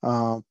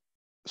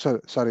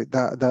 Sorry,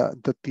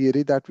 the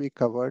theory that we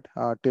covered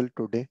till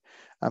today.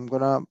 I'm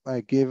gonna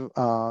give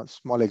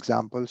small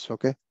examples,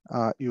 okay,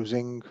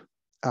 using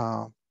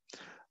uh,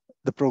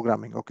 the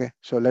programming. Okay,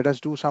 so let us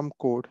do some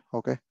code,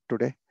 okay,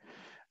 today,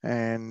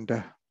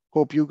 and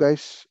hope you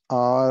guys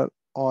are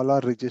all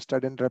are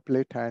registered in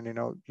Replit, and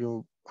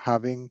you're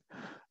having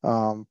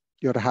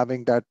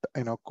that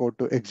code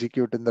to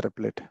execute in the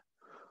Replit.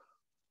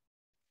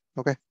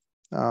 Okay,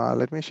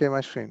 let me share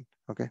my screen.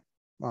 Okay,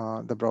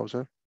 the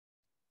browser.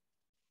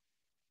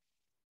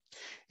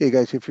 Hey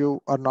guys, if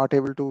you are not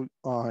able to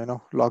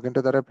log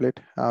into the Replit,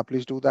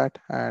 please do that,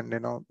 and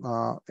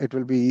it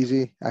will be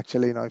easy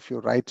actually. If you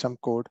write some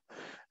code,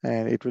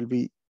 and it will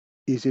be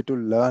easy to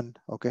learn.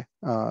 Okay.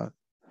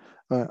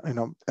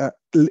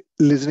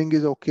 Listening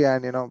is okay,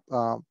 and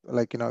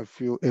like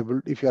if you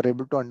are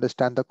able to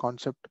understand the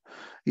concept,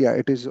 yeah,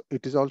 it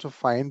is also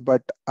fine.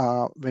 But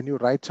when you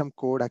write some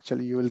code,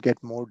 actually you will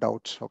get more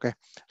doubts. Okay,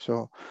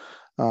 so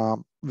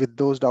with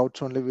those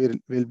doubts only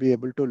we'll be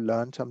able to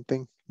learn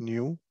something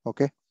new.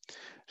 Okay,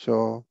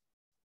 so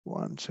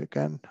one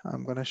second,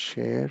 I'm gonna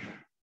share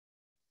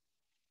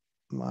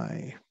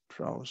my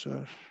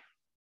browser.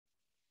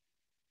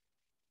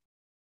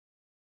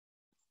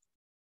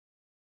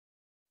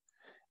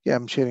 Yeah,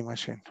 I'm sharing my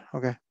screen.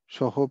 Okay,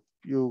 so hope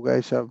you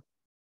guys are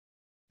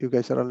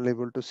all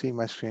able to see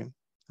my screen.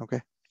 Okay.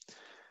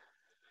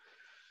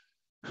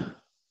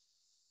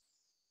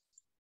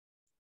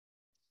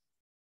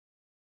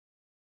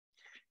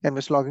 I'm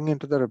just logging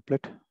into the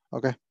Replit.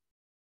 Okay.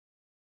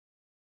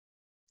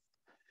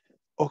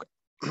 Okay.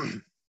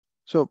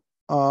 So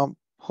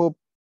hope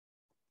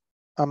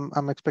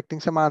I'm expecting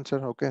some answer.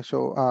 Okay.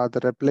 So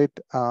the Replit,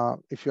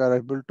 if you are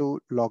able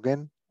to log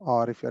in,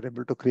 or if you're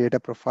able to create a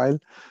profile,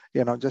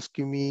 just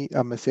give me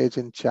a message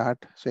in chat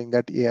saying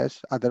that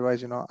yes.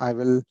 Otherwise, I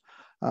will,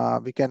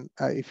 we can,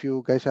 if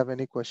you guys have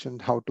any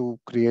questions how to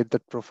create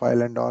that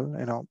profile and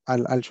all,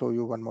 I'll show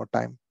you one more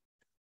time.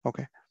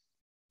 Okay.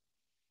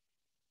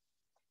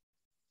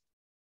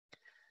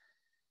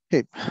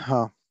 Hey,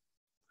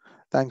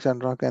 thanks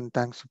Anurag and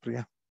thanks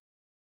Supriya.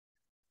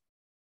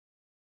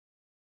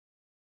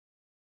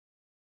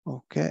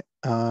 Okay,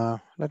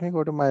 let me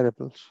go to my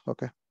ripples.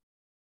 Okay.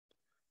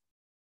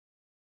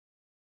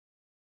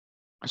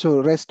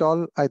 So rest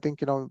all, I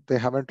think, they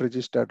haven't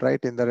registered,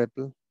 right, in the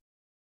REPL,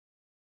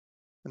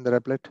 in the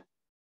Replit.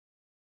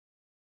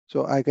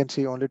 So I can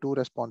see only 2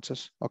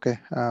 responses, okay,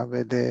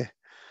 where they,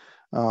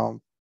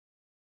 um,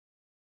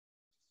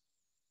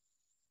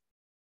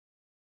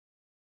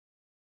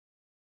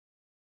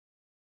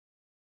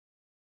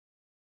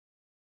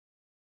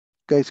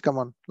 guys, come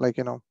on, like,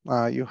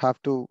 you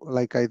have to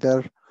like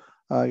either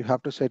you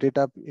have to set it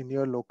up in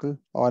your local,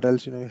 or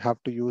else, you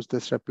have to use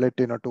this Replit,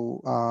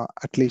 to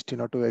at least,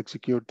 to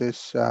execute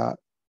this,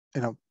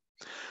 you know,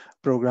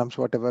 programs,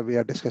 whatever we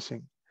are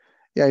discussing.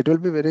 Yeah, it will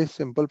be very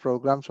simple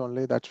programs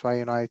only. That's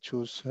why, I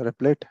choose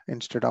Replit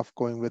instead of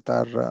going with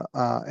our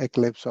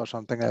Eclipse or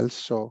something else.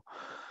 So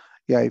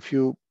yeah, if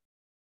you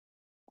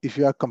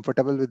are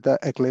comfortable with the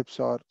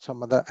Eclipse or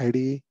some other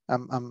IDE,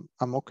 I'm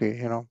okay.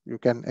 You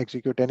can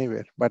execute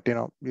anywhere, but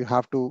you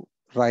have to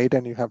write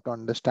and you have to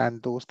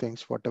understand those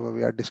things, whatever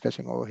we are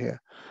discussing over here.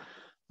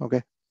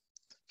 Okay.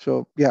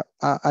 So yeah,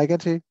 I can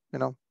see,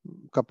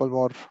 couple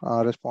more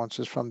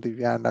responses from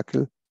Divya and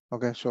Akhil.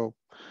 Okay. So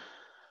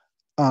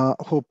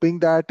hoping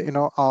that,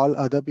 all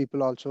other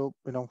people also,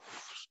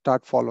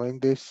 start following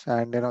this,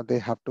 and, they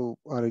have to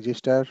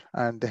register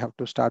and they have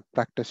to start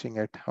practicing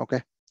it.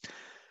 Okay.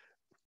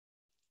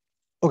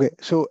 Okay,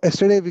 so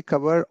yesterday we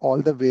covered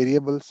all the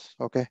variables,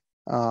 okay?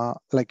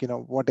 Like,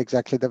 what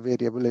exactly the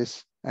variable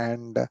is.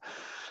 And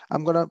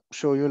I'm gonna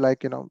show you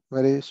like,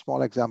 very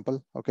small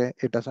example, okay?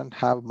 It doesn't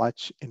have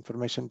much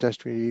information,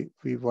 just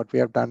what we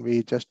have done,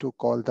 we just to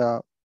call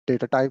the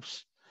data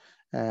types,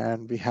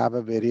 and we have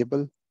a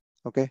variable,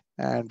 okay?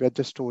 And we're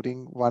just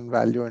storing one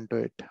value into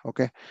it,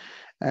 okay?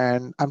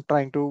 And I'm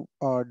trying to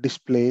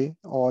display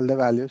all the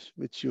values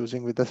which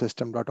using with the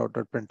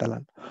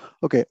system.out.println.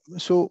 Okay,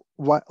 so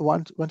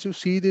once you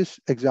see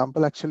this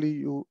example, actually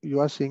you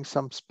are seeing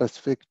some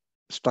specific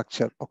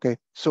structure. Okay,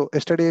 so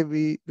yesterday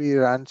we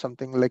ran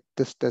something like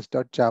this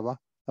test.java.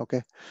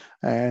 Okay,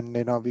 and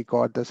we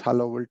got this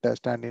hello world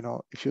test, and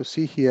if you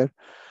see here,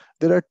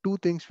 there are 2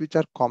 things which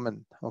are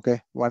common.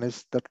 Okay, one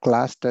is the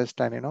class test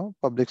and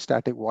public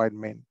static void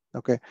main.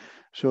 Okay,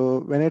 so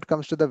when it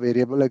comes to the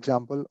variable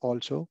example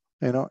also,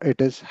 it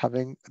is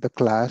having the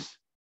class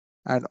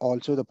and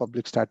also the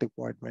public static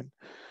void main.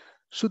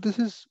 So this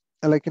is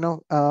like,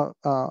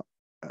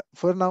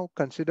 for now,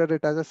 consider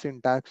it as a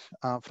syntax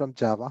from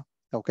Java.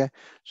 Okay,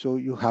 so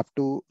you have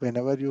to,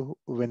 whenever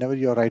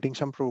you're writing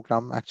some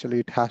program, actually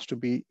it has to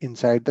be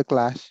inside the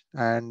class,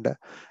 and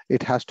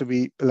it has to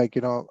be like,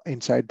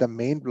 inside the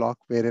main block,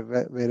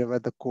 wherever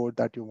the code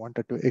that you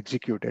wanted to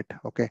execute it.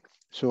 Okay,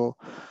 so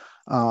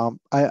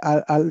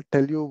I'll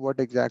tell you what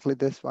exactly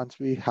this once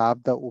we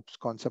have the OOPS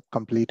concept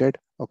completed.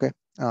 Okay,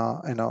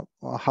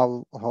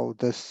 how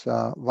this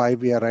why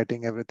we are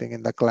writing everything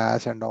in the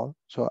class and all.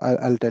 So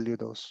I'll tell you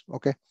those.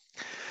 Okay,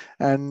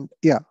 and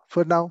yeah,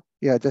 for now,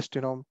 yeah, just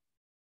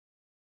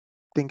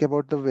think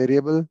about the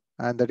variable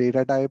and the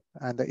data type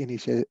and the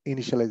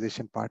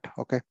initialization part.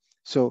 Okay,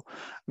 so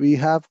we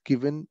have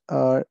given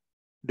a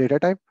data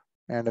type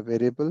and a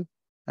variable,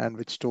 and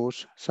which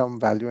stores some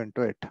value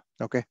into it.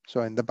 Okay,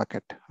 so in the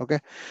bucket. Okay,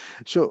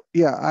 so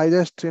yeah, I'm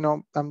just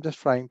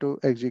trying to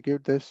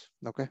execute this.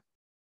 Okay,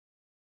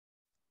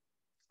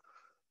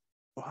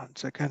 1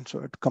 second.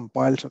 So it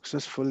compiled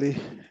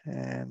successfully,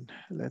 and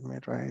let me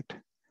write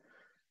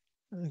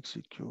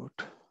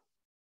execute.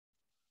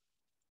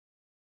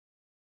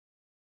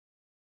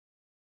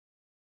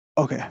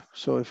 Okay,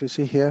 so if you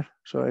see here,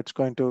 so it's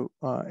going to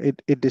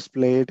it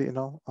displayed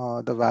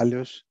the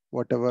values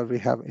whatever we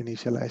have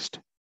initialized.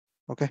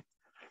 Okay,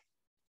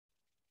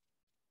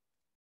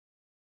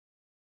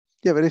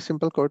 yeah, very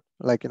simple code,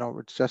 like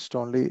it's just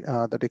only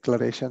the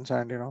declarations,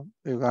 and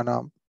you're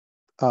gonna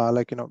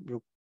like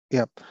you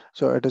yeah,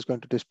 so it is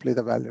going to display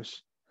the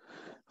values.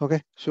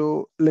 Okay,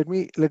 so let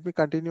me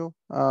continue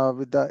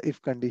with the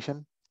if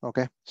condition.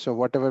 Okay, so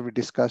whatever we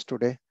discussed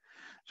today.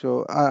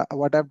 So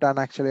what I've done,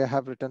 actually, I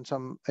have written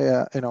some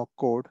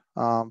code,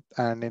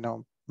 and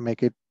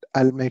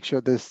I'll make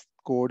sure this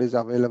code is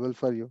available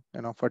for you,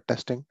 for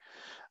testing.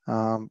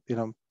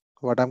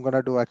 What I'm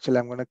gonna do, actually,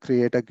 I'm gonna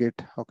create a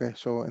Git. Okay,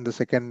 so in the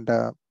second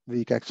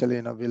week, actually,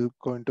 we'll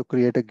going to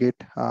create a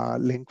Git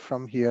link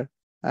from here,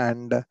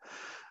 and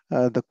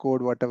the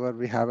code, whatever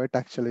we have it,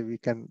 actually, we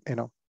can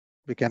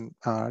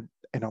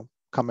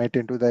commit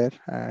into there,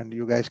 and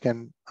you guys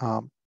can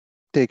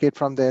take it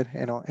from there,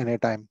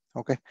 anytime.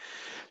 Okay,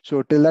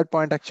 so till that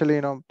point,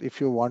 actually, if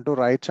you want to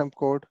write some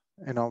code,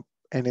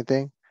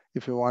 anything,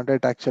 if you want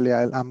it, actually,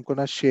 I'm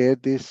gonna share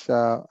this,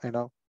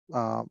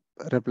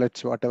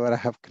 replets, whatever I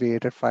have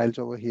created files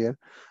over here,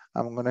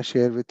 I'm going to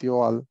share with you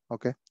all.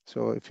 Okay,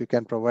 so if you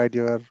can provide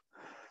your,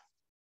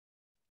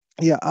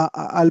 yeah,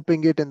 I'll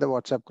ping it in the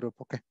WhatsApp group.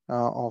 Okay,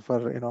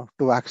 offer,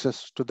 to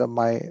access to the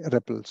my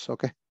REPLs.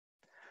 Okay.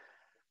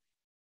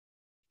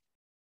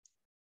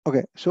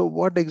 Okay, so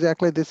what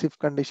exactly this if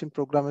condition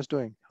program is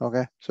doing?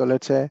 Okay, so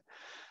let's say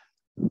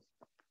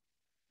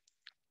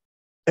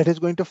it is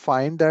going to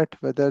find that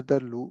whether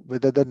the loop,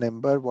 whether the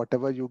number,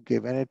 whatever you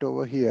given it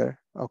over here,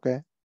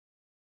 okay,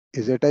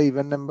 is it a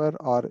even number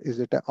or is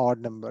it an odd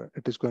number?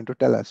 It is going to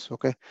tell us.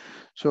 Okay,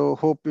 so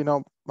hope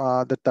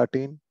the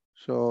 13.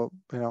 So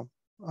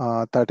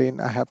 13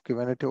 I have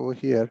given it over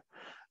here.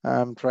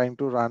 I'm trying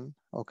to run,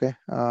 okay,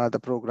 the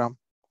program.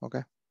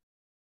 Okay,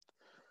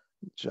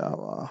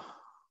 Java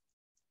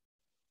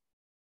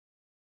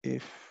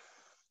if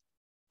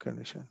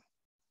condition,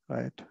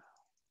 right?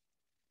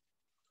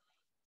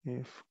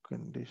 If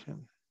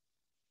condition.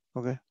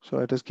 Okay, so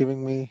it is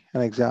giving me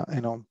an exam,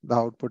 the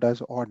output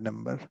as odd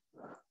number.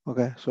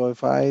 Okay, so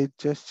if I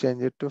just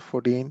change it to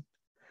 14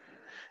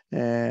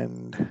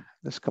 and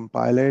just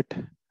compile it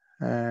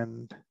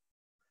and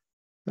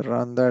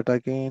run that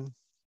again,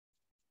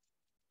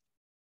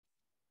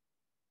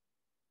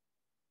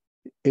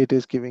 it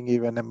is giving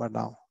even number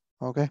now.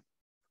 Okay,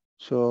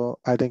 so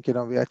I think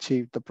we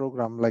achieved the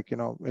program. Like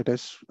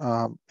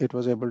it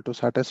was able to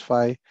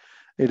satisfy.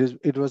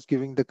 It was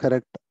giving the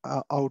correct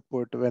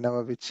output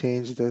whenever we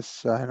change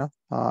this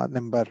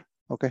number.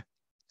 Okay.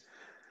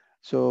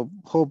 So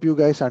hope you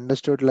guys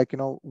understood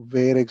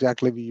where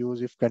exactly we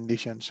use if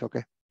conditions.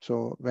 Okay.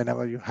 So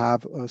whenever you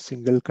have a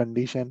single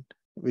condition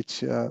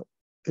which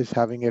is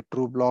having a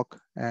true block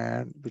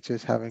and which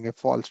is having a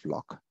false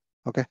block.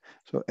 Okay.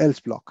 So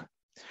else block.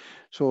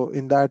 So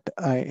in that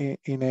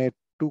in a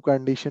two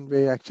condition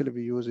way, actually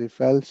we use if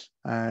else.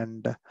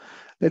 And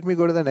let me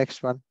go to the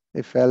next one,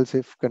 if else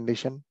if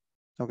condition.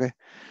 Okay.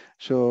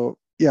 So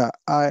yeah,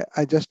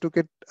 I just took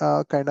it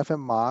kind of a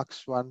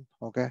marks one.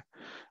 Okay.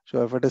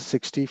 So if it is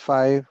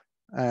 65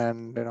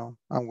 and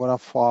I'm gonna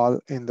fall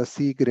in the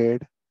C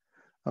grade,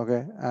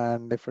 okay,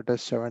 and if it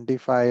is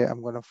 75,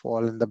 I'm gonna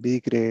fall in the B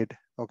grade,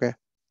 okay.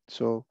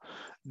 So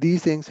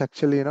these things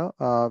actually,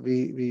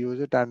 we use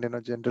it,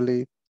 and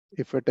generally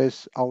if it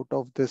is out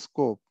of the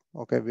scope,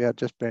 okay, we are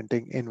just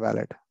printing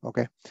invalid,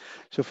 okay.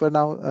 So for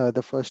now,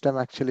 the first time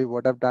actually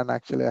what I've done,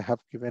 actually I have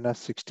given a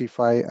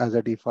 65 as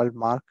a default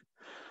mark.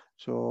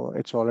 So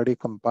it's already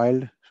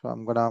compiled. So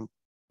I'm gonna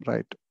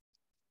write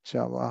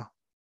Java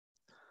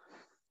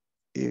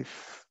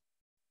if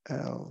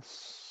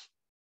else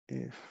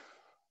if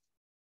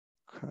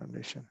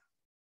condition.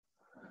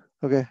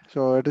 Okay,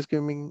 so it is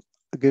giving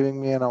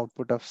me an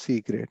output of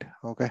C grade.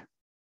 Okay,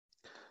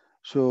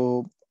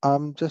 so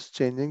I'm just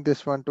changing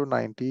this one to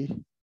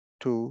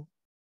 92.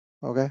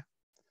 Okay,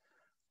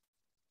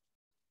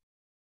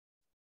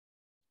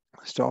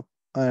 stop,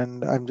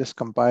 and I'm just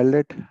compiled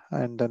it.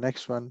 And the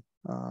next one,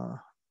 I'm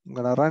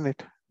gonna run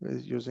it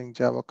with using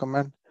Java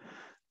command.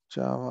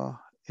 Java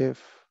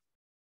if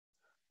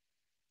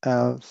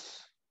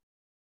else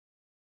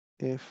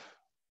if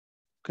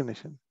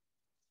condition.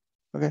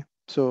 Okay,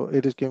 so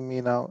it is giving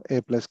me now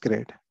A plus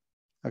grade.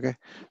 Okay,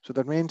 so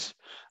that means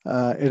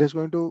it is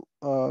going to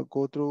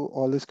go through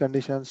all these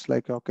conditions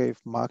like, okay, if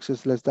marks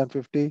is less than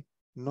 50,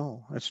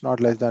 no, it's not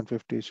less than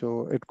 50.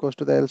 So it goes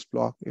to the else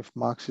block. If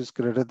marks is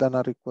greater than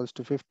or equals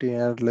to 50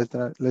 and less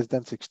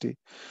than 60,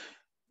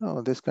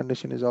 no, this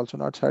condition is also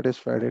not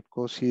satisfied. It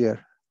goes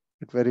here,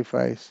 it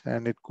verifies,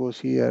 and it goes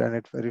here and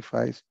it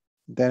verifies.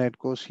 Then it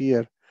goes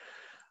here.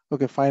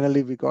 Okay,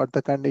 finally we got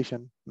the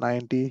condition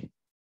 90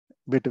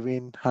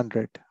 between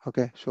 100.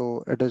 Okay,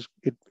 so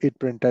it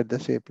printed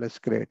the A plus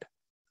grade.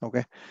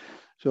 Okay,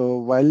 so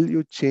while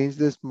you change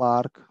this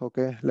mark,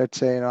 okay, let's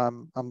say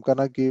I'm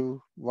gonna give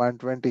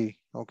 120.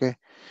 Okay,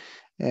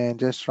 and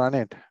just run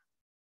it.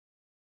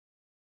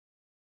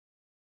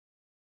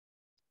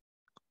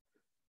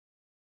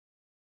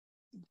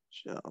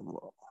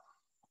 Java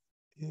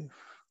if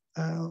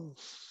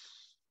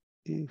else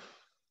if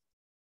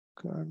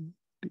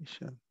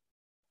condition.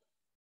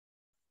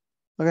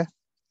 Okay,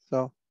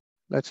 so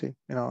let's see,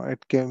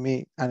 it gave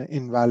me an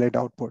invalid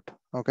output.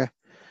 Okay,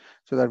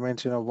 so that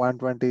means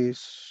 120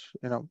 is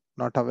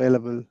not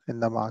available in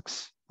the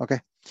marks. Okay,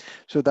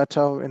 so that's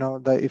how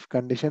the if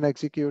condition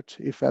executes,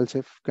 if else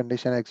if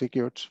condition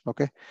executes.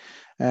 Okay,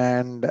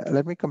 and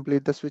let me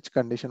complete the switch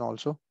condition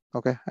also.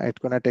 Okay, it's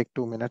gonna take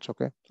 2 minutes.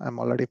 Okay, I'm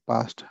already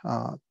past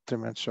 3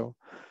 minutes. So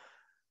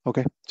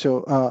okay,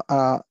 so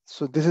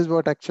so this is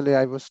what actually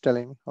I was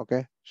telling.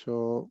 Okay,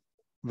 so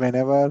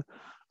whenever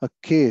a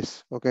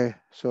case, okay,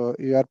 so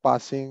you are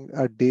passing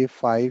a day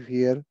 5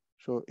 here.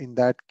 So in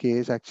that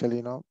case,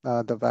 actually,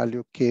 the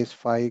value case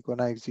 5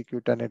 gonna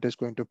execute and it is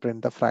going to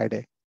print the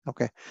Friday.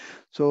 Okay,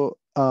 so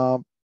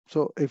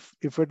so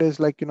if it is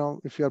like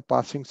if you are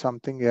passing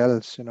something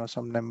else,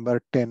 some number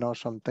 10 or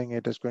something,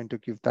 it is going to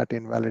give that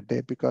invalid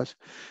day because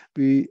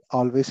we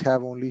always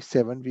have only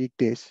 7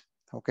 weekdays.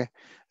 Okay,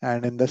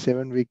 and in the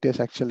 7 weekdays,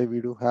 actually,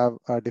 we do have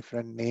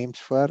different names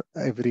for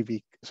every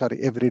week, sorry,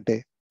 every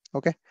day.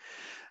 Okay,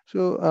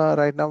 So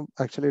right now,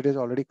 actually, it is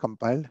already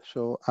compiled.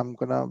 So I'm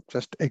gonna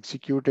just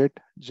execute it.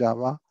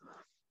 Java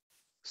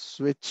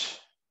switch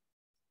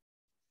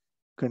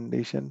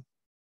condition.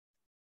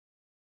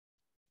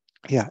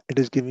 Yeah, it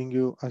is giving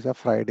you as a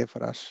Friday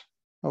for us.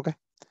 Okay.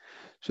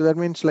 So that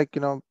means, like,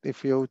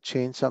 if you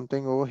change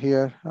something over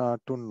here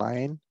to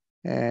 9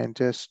 and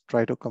just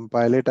try to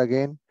compile it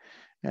again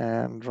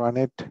and run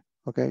it,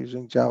 okay,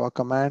 using Java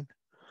command,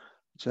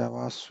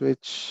 Java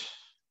switch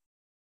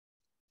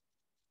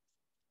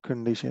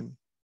condition.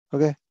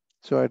 Okay.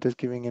 So it is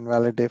giving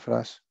invalid day for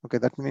us. Okay.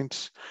 That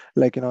means,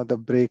 like, the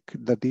break,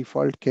 the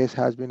default case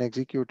has been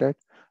executed,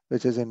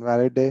 which is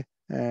invalid day.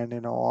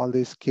 And, all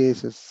these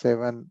cases,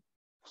 7,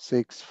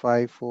 6,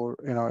 5, 4,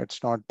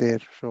 it's not there.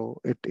 So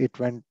it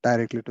went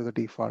directly to the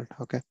default.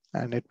 Okay.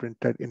 And it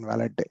printed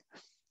invalid day.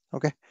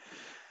 Okay.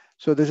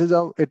 So this is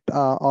how it,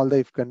 all the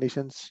if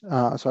conditions,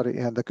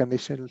 the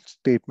conditional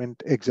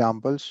statement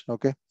examples.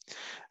 Okay.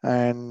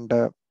 And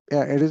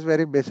yeah, it is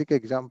very basic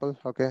example.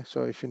 Okay.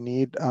 So if you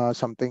need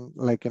something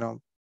like,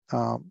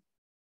 um,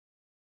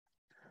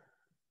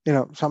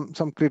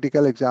 some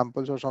critical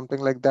examples or something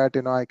like that,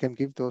 I can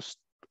give those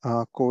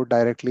code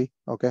directly.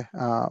 Okay.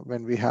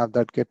 When we have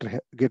that git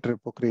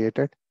repo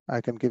created,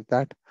 I can give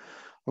that.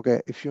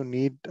 Okay. If you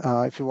need,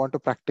 if you want to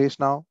practice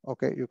now,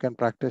 okay, you can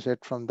practice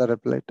it from the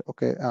replit.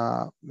 Okay.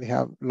 We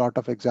have a lot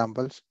of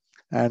examples,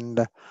 and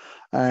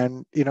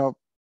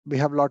we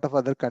have a lot of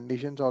other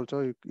conditions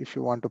also if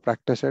you want to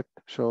practice it.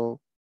 So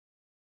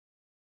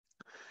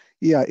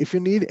yeah, if you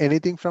need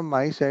anything from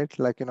my side,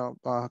 like,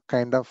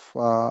 kind of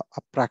a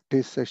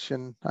practice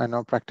session, I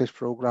know practice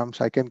programs,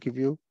 I can give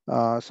you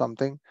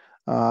something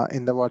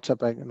in the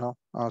WhatsApp,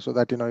 so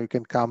that, you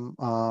can come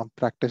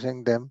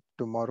practicing them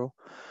tomorrow.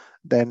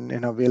 Then,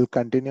 we'll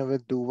continue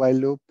with do while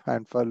loop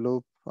and for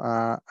loop,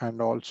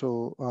 and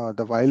also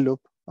the while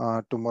loop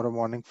tomorrow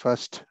morning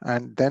first.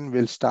 And then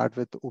we'll start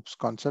with oops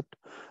concept.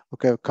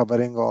 Okay,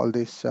 covering all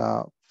these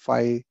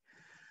 5.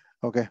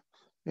 Okay,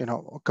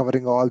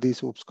 covering all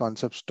these oops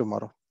concepts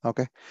tomorrow.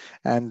 Okay,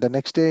 and the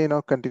next day,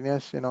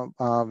 continuous, we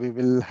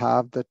will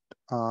have that.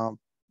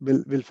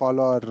 We'll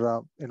follow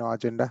our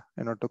agenda,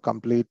 to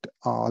complete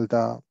all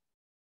the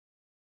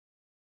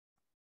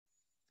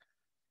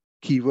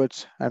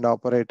keywords and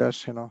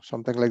operators,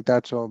 something like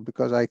that. So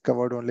because I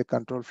covered only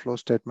control flow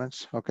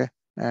statements. Okay,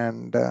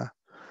 and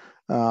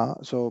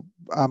so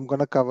I'm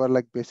gonna cover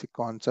like basic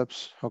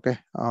concepts. Okay,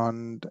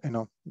 on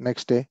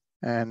next day,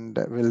 and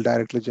we'll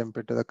directly jump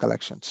into the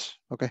collections.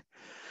 Okay.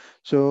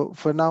 So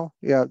for now,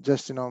 yeah,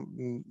 just,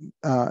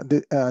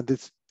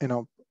 this,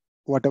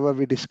 whatever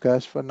we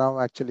discussed for now,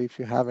 actually, if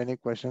you have any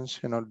questions,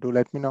 do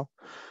let me know.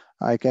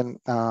 I can,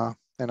 I'll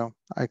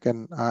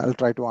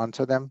try to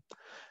answer them.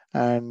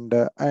 And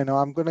I know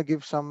I'm going to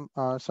give some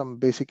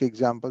basic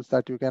examples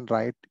that you can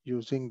write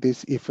using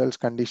these if-else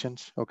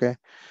conditions. Okay.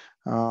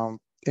 Um,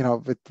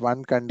 with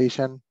one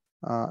condition,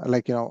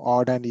 like,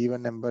 odd and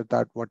even number,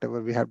 that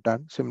whatever we have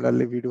done.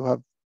 Similarly, we do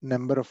have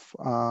number of,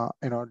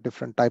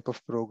 different type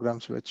of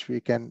programs which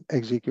we can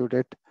execute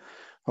it.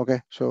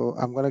 Okay, so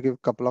I'm going to give a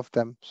couple of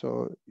them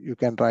so you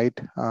can write,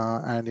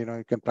 and,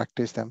 you can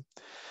practice them.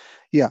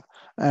 Yeah,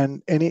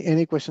 and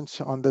any questions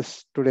on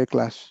this today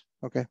class?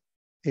 Okay,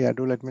 yeah,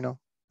 do let me know.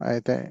 I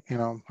think,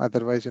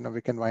 otherwise,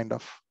 we can wind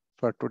off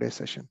for today's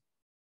session.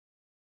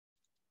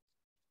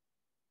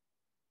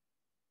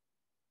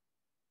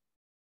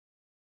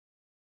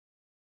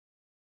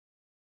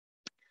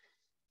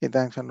 Yeah,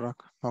 thanks, Anurag.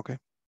 Okay,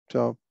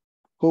 so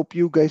hope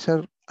you guys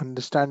are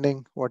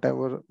understanding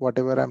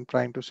whatever I'm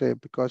trying to say,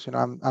 because,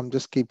 I'm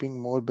just keeping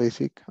more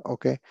basic.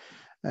 Okay,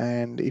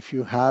 and if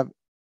you have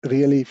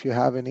if you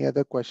have any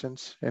other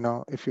questions,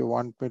 if you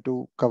want me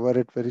to cover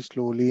it very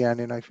slowly, and,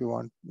 if you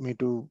want me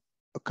to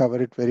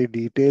cover it very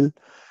detailed,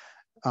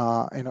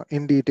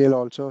 in detail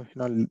also,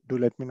 do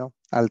let me know.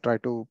 I'll try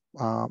to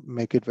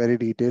make it very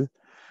detailed,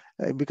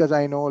 because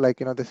I know, like,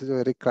 this is a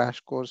very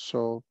crash course,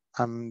 so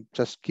I'm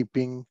just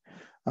keeping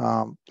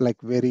like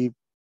very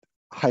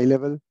high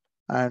level.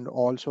 And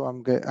also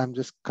I'm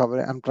just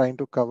covering, I'm trying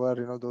to cover,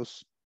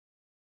 those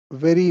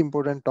very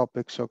important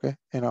topics. Okay,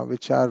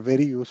 which are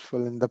very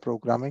useful in the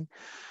programming.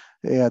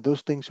 Yeah,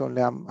 those things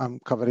only I'm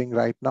covering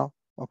right now.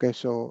 Okay,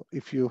 so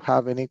if you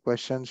have any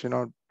questions,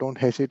 don't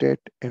hesitate,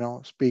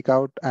 speak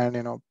out,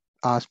 and,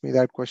 ask me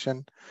that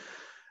question.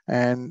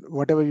 And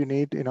whatever you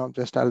need,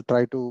 just I'll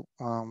try to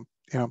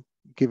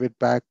give it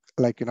back,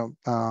 like,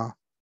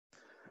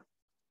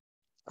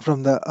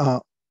 from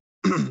the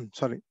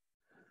sorry.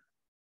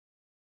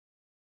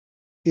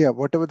 Yeah,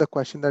 whatever the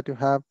question that you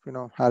have,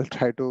 I'll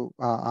try to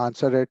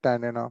answer it.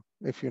 And,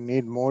 if you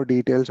need more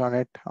details on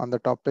it, on the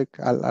topic,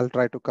 I'll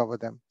try to cover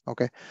them.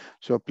 Okay,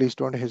 so please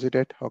don't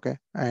hesitate. Okay,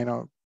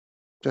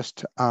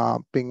 just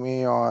ping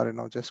me, or,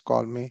 just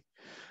call me,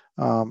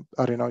 or,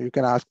 you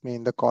can ask me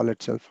in the call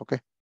itself. Okay,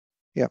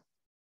 yeah.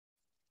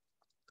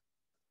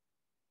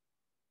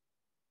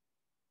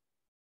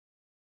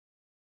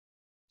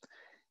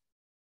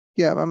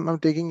 Yeah, I'm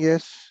taking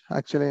yes.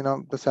 Actually,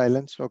 the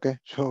silence. Okay,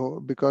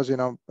 so because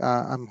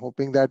I'm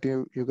hoping that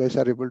you guys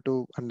are able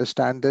to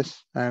understand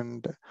this,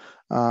 and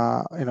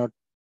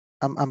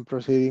I'm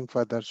proceeding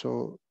further.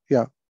 So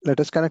yeah, let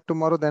us connect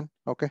tomorrow then.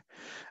 Okay,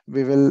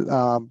 we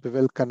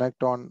will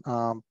connect on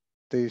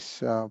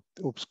this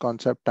OOPS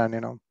concept,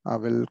 and I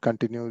will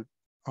continue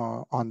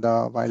on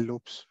the while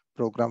loops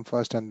program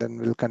first, and then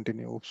we'll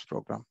continue OOPS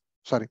program.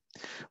 Sorry,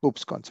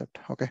 OOPS concept.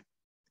 Okay.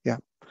 Yeah.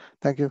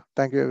 Thank you,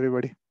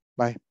 everybody.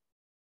 Bye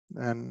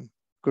and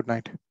good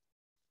night.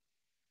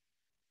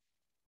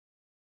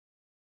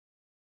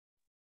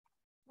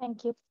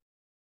 Thank you.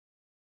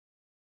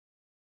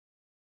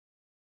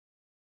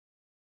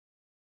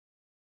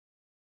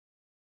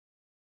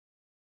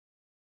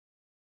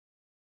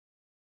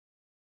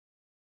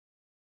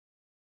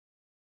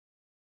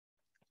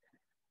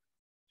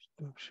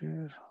 Stop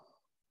share.